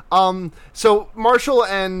 So Marshall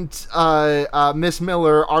and Miss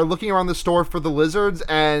Miller are looking around the store for the lizards,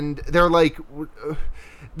 and they're like,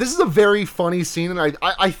 this is a very funny scene, and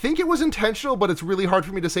I think it was intentional, but it's really hard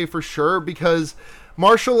for me to say for sure, because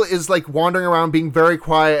Marshall is like wandering around being very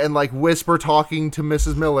quiet and like whisper talking to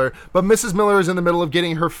Mrs. Miller, but Mrs. Miller is in the middle of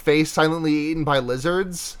getting her face silently eaten by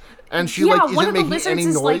lizards, and she like isn't making any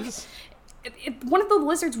noise. One of the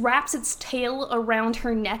lizards wraps its tail around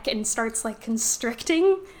her neck and starts like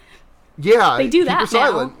constricting. Yeah, they do that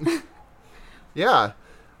now. Yeah.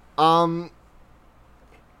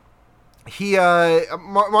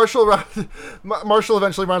 Marshall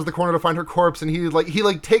eventually rounds the corner to find her corpse, and he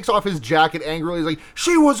takes off his jacket angrily. He's like,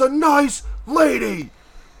 "She was a nice lady."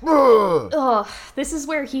 Ugh, this is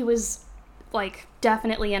where he was like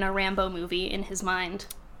definitely in a Rambo movie in his mind.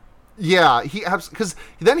 Yeah, because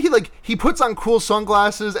then he puts on cool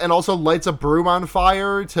sunglasses and also lights a broom on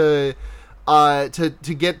fire to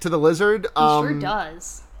get to the lizard. He sure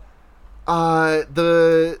does.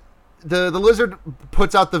 The lizard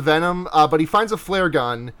puts out the venom, but he finds a flare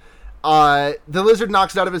gun. The lizard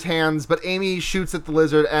knocks it out of his hands, but Amy shoots at the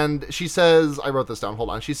lizard, and she says, I wrote this down, hold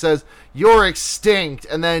on. She says, "You're extinct."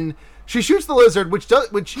 And then she shoots the lizard, which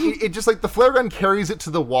it just like the flare gun carries it to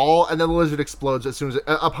the wall, and then the lizard explodes as soon as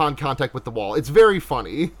upon contact with the wall. It's very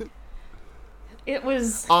funny. It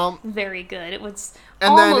was very good. It was and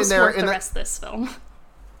almost then worth the rest of this film.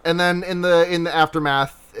 And then in the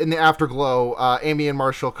aftermath, in the afterglow, Amy and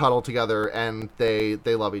Marshall cuddle together, and they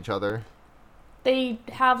love each other. They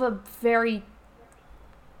have a very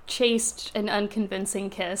chaste and unconvincing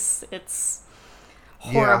kiss. It's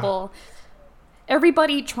horrible. Yeah.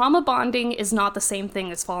 Everybody, trauma bonding is not the same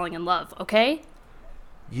thing as falling in love, okay?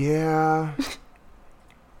 Yeah.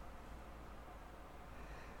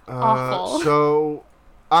 Awful. So,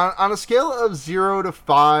 on a scale of 0 to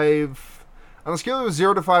 5... On a scale of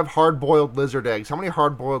 0 to 5 hard-boiled lizard eggs, how many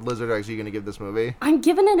hard-boiled lizard eggs are you going to give this movie? I'm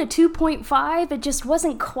giving it a 2.5. It just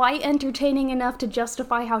wasn't quite entertaining enough to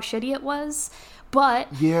justify how shitty it was. But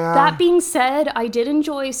that being said, I did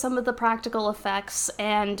enjoy some of the practical effects,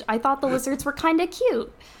 and I thought the lizards were kind of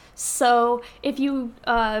cute. So if you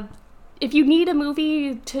need a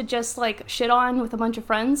movie to just like shit on with a bunch of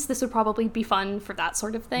friends, this would probably be fun for that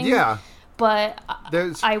sort of thing. Yeah. But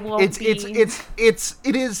I won't be... It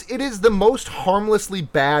is the most harmlessly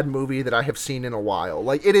bad movie that I have seen in a while.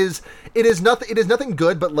 Like it is nothing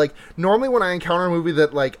good, but like normally when I encounter a movie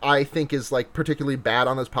that like I think is like particularly bad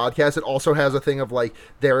on this podcast, it also has a thing of like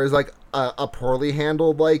there is like a poorly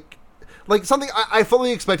handled like something. I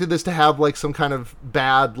fully expected this to have like some kind of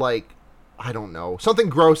bad like I don't know, something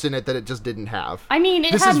gross in it that it just didn't have. I mean,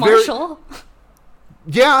 it had Marshall.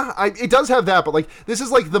 Yeah, it does have that, but like this is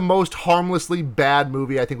like the most harmlessly bad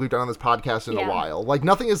movie I think we've done on this podcast in a while. Like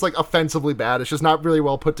nothing is like offensively bad. It's just not really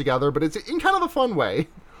well put together, but it's in kind of a fun way.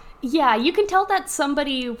 Yeah, you can tell that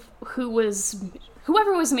somebody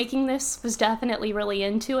whoever was making this was definitely really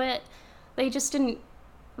into it. They just didn't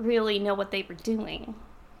really know what they were doing.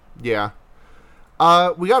 Yeah.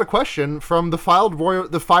 We got a question from the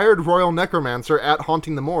fired royal necromancer at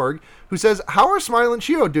Haunting the Morgue, who says, "How are Smile and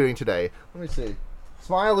Chio doing today?" Let me see.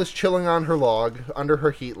 Smile is chilling on her log under her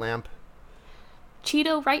heat lamp.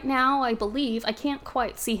 Cheeto right now, I believe, I can't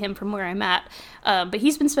quite see him from where I'm at, but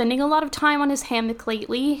he's been spending a lot of time on his hammock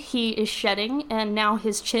lately. He is shedding, and now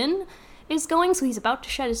his chin is going, so he's about to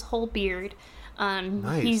shed his whole beard.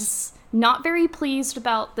 Nice. He's not very pleased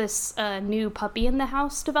about this new puppy in the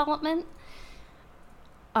house development,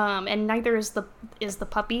 and neither is the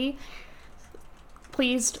puppy.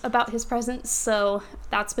 pleased about his presence, so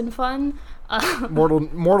that's been fun.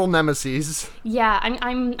 Mortal nemesis. Yeah,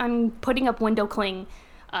 I'm putting up window cling,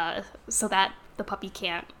 so that the puppy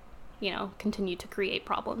can't, continue to create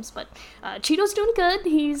problems. But Cheeto's doing good.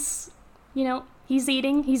 He's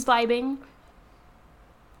eating, he's vibing,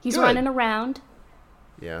 he's Good. running around.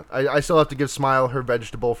 Yeah, I still have to give Smile her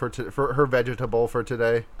vegetable for her vegetable for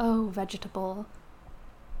today. Oh, vegetable.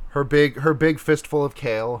 Her big fistful of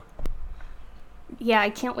kale. Yeah, I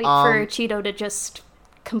can't wait for Cheeto to just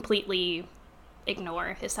completely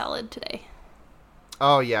ignore his salad today.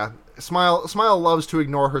 Oh yeah, Smile loves to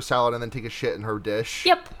ignore her salad and then take a shit in her dish.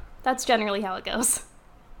 Yep, that's generally how it goes.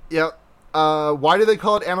 Yep. Why do they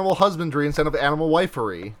call it animal husbandry instead of animal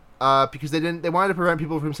wifery? Because they wanted to prevent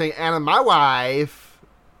people from saying "Anna, my wife."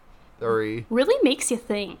 Sorry. Really makes you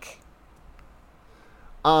think.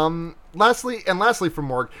 Lastly from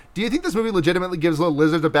Morg, do you think this movie legitimately gives Little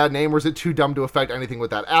Lizards a bad name, or is it too dumb to affect anything with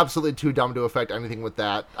that? Absolutely too dumb to affect anything with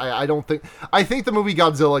that. I think the movie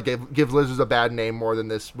Godzilla gives lizards a bad name more than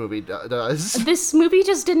this movie does. This movie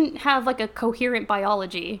just didn't have like a coherent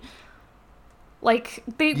biology. Like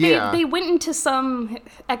they went into some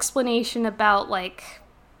explanation about like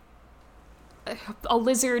a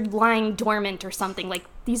lizard lying dormant or something. Like,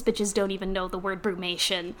 these bitches don't even know the word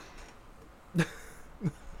brumation.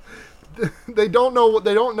 They don't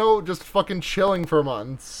know just fucking chilling for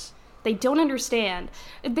months. They don't understand.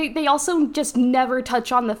 They also just never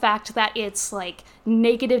touch on the fact that it's like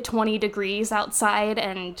negative 20 degrees outside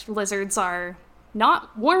and lizards are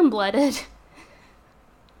not warm-blooded.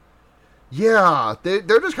 Yeah,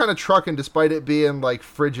 they're just kind of trucking despite it being like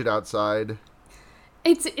frigid outside.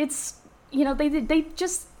 It's they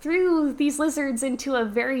just threw these lizards into a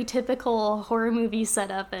very typical horror movie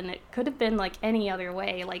setup, and it could have been like any other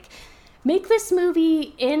way. Like, make this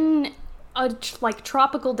movie in a like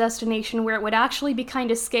tropical destination where it would actually be kind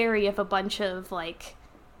of scary if a bunch of like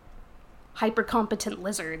hyper competent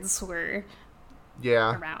lizards were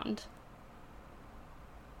around.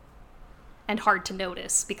 And hard to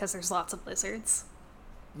notice because there's lots of lizards.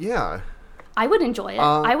 Yeah. I would enjoy it.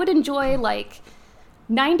 I would enjoy like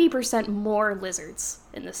 90% more lizards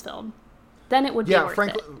in this film. Then it would be worth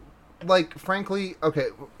it. Frankly, okay,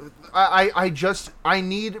 I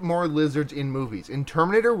need more lizards in movies. In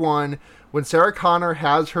Terminator 1, when Sarah Connor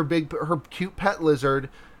has her cute pet lizard,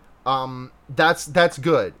 that's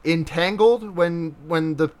good. In Tangled,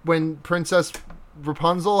 when Princess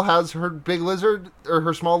Rapunzel has her big lizard or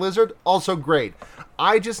her small lizard, also great.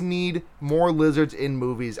 I just need more lizards in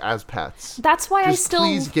movies as pets. That's why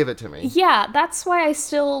please give it to me. Yeah, that's why I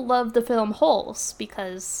still love the film Holes,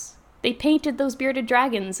 because they painted those bearded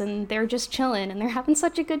dragons and they're just chilling and they're having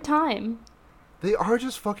such a good time. They are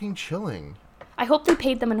just fucking chilling. I hope they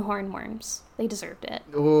paid them in hornworms. They deserved it.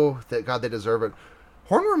 Oh, God, they deserve it.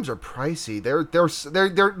 Hornworms are pricey.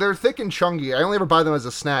 They're thick and chunky. I only ever buy them as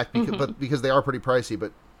a snack because they are pretty pricey.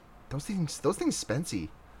 But those things spency.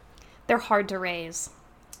 They're hard to raise.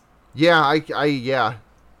 Yeah, I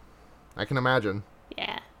can imagine.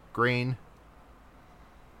 Yeah. Green.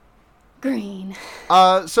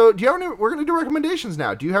 So do you have any? We're gonna do recommendations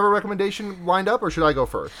now. Do you have a recommendation lined up, or should I go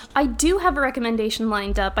first? I do have a recommendation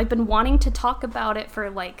lined up. I've been wanting to talk about it for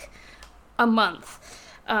like a month.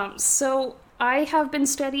 So I have been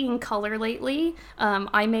studying color lately.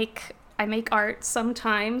 I make art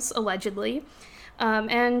sometimes, allegedly,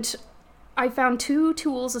 and I found two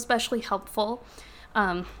tools especially helpful.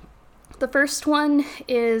 The first one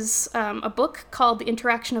is a book called The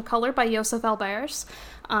Interaction of Color by Josef Albers.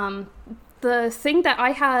 The thing that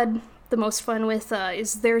I had the most fun with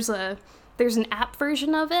is there's an app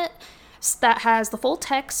version of it that has the full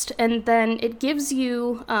text, and then it gives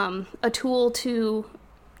you a tool to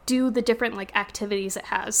do the different like activities it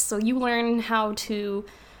has. So you learn how to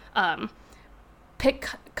pick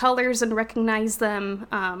colors and recognize them,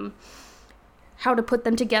 how to put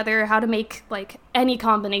them together, how to make like any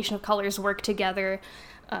combination of colors work together.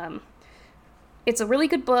 It's a really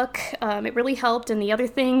good book. It really helped. And the other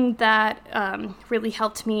thing that really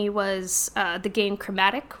helped me was the game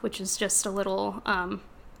Chromatic, which is just a little...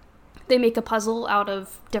 they make a puzzle out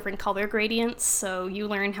of different color gradients, so you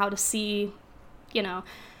learn how to see,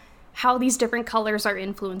 how these different colors are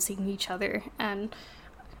influencing each other. And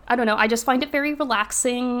I don't know, I just find it very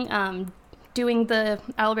relaxing. Doing the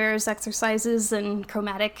Albers exercises and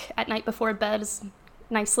Chromatic at night before bed is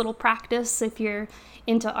a nice little practice if you're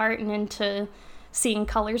into art and into seeing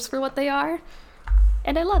colors for what they are.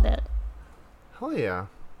 And I love it. Hell yeah.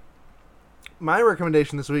 My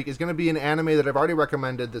recommendation this week is going to be an anime that I've already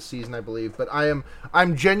recommended this season, I believe, but I'm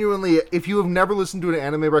genuinely, if you have never listened to an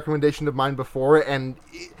anime recommendation of mine before, and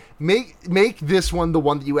make this one the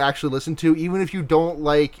one that you actually listen to, even if you don't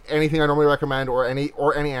like anything I normally recommend or any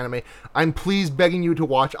anime. I'm please begging you to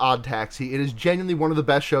watch Odd Taxi. It is genuinely one of the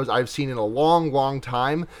best shows I've seen in a long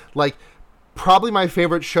time. Like, probably my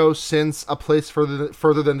favorite show since A Place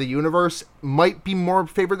Further Than the Universe. Might be more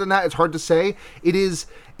favorite than that. It's hard to say.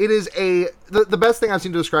 The best thing I've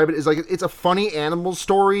seen to describe it is like it's a funny animals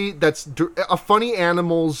story that's a funny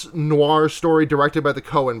animals noir story directed by the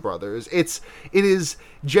Coen brothers. It is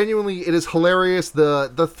hilarious.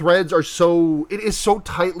 The threads are it is so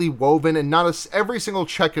tightly woven, and every single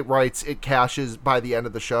check it writes it cashes by the end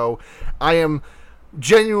of the show. I am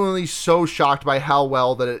genuinely so shocked by how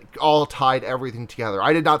well that it all tied everything together.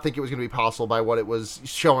 I did not think it was going to be possible by what it was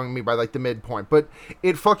showing me by like the midpoint, but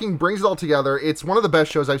it fucking brings it all together. It's one of the best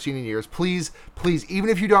shows I've seen in years. Please, even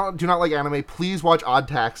if you do not like anime, please watch Odd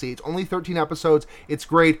Taxi. It's only 13 episodes. It's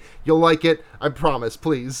great. You'll like it. I promise.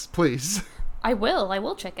 Please. I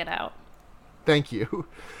will check it out. Thank you.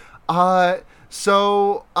 Thank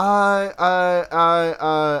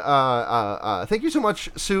you so much,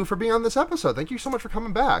 Sue, for being on this episode. Thank you so much for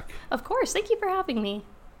coming back. Of course. Thank you for having me.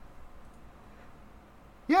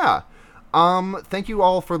 Yeah. Thank you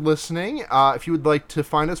all for listening. If you would like to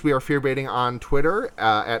find us, we are Fearbaiting on Twitter,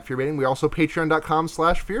 at Fearbaiting. We also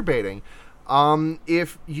patreon.com/fearbaiting.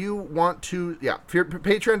 If you want to,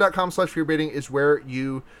 patreon.com/fearbaiting is where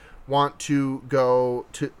you want to go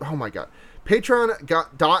to, oh my god.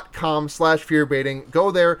 Patreon.com/fearbaiting. Go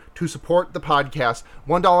there to support the podcast.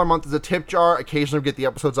 $1 a month is a tip jar. Occasionally we get the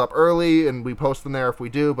episodes up early and we post them there if we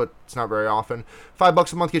do, but it's not very often.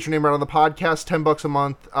 $5 a month gets your name right on the podcast. $10 a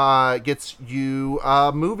month gets you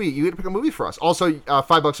a movie. You get to pick a movie for us. Also,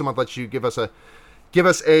 $5 a month lets you give us a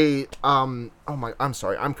I'm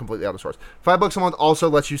sorry, I'm completely out of sorts. $5 a month also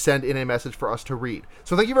lets you send in a message for us to read.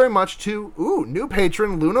 So thank you very much to new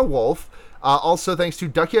patron Luna Wolf. Also thanks to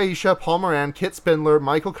Ducky Aisha, Paul Moran, Kit Spindler,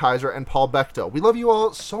 Michael Kaiser, and Paul Bechtel. We love you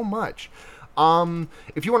all so much.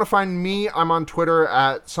 If you want to find me, I'm on Twitter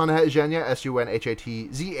at Sunhatzhenya,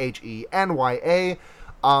 SUNHATZHENYA.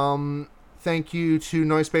 Thank you to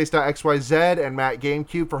Noisepace.xyz and Matt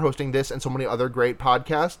GameCube for hosting this and so many other great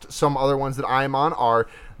podcasts. Some other ones that I am on are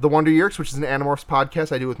The Wonder Years, which is an Animorphs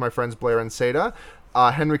podcast I do with my friends Blair and Seda.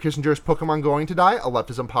 Henry Kissinger's Pokemon Going to Die, a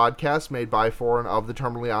leftism podcast made by, for, and of the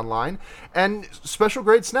Terminally Online. And Special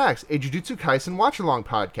Grade Snacks, a Jujutsu Kaisen watch-along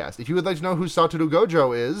podcast. If you would like to know who Satoru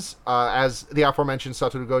Gojo is, as the aforementioned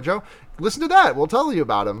Satoru Gojo, listen to that. We'll tell you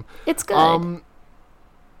about him. It's good.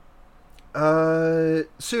 Sue,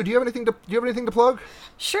 do you have anything to plug?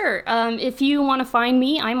 Sure. If you want to find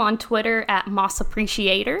me, I'm on Twitter at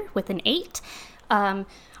MossAppreciator with an 8.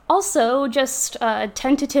 Also, just a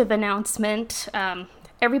tentative announcement.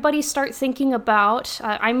 Everybody start thinking about.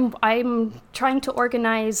 I'm trying to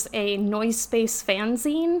organize a Noise Space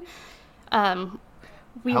fanzine.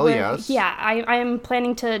 Yes. Yeah, I'm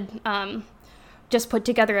planning to just put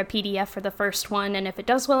together a PDF for the first one, and if it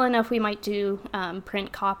does well enough, we might do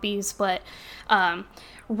print copies. But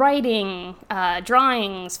writing,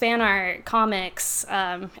 drawings, fan art, comics,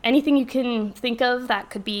 anything you can think of that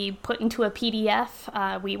could be put into a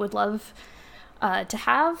PDF, we would love to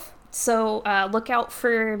have. So look out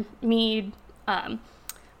for me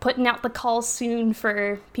putting out the call soon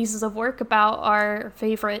for pieces of work about our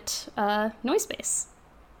favorite Noise Space.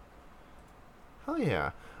 Hell yeah.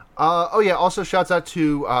 Also shouts out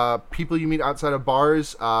to people you meet outside of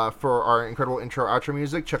bars for our incredible intro-outro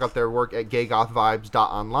music. Check out their work at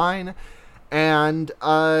gaygothvibes.online. And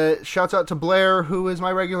shouts out to Blair, who is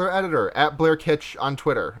my regular editor, at Blair Kitsch on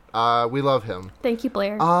Twitter. We love him. Thank you,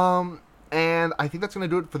 Blair. And I think that's going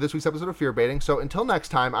to do it for this week's episode of Fearbaiting. So until next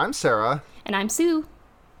time, I'm Sarah. And I'm Sue.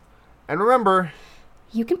 And remember,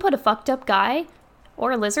 you can put a fucked up guy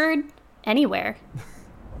or a lizard anywhere.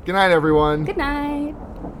 Good night, everyone. Good night.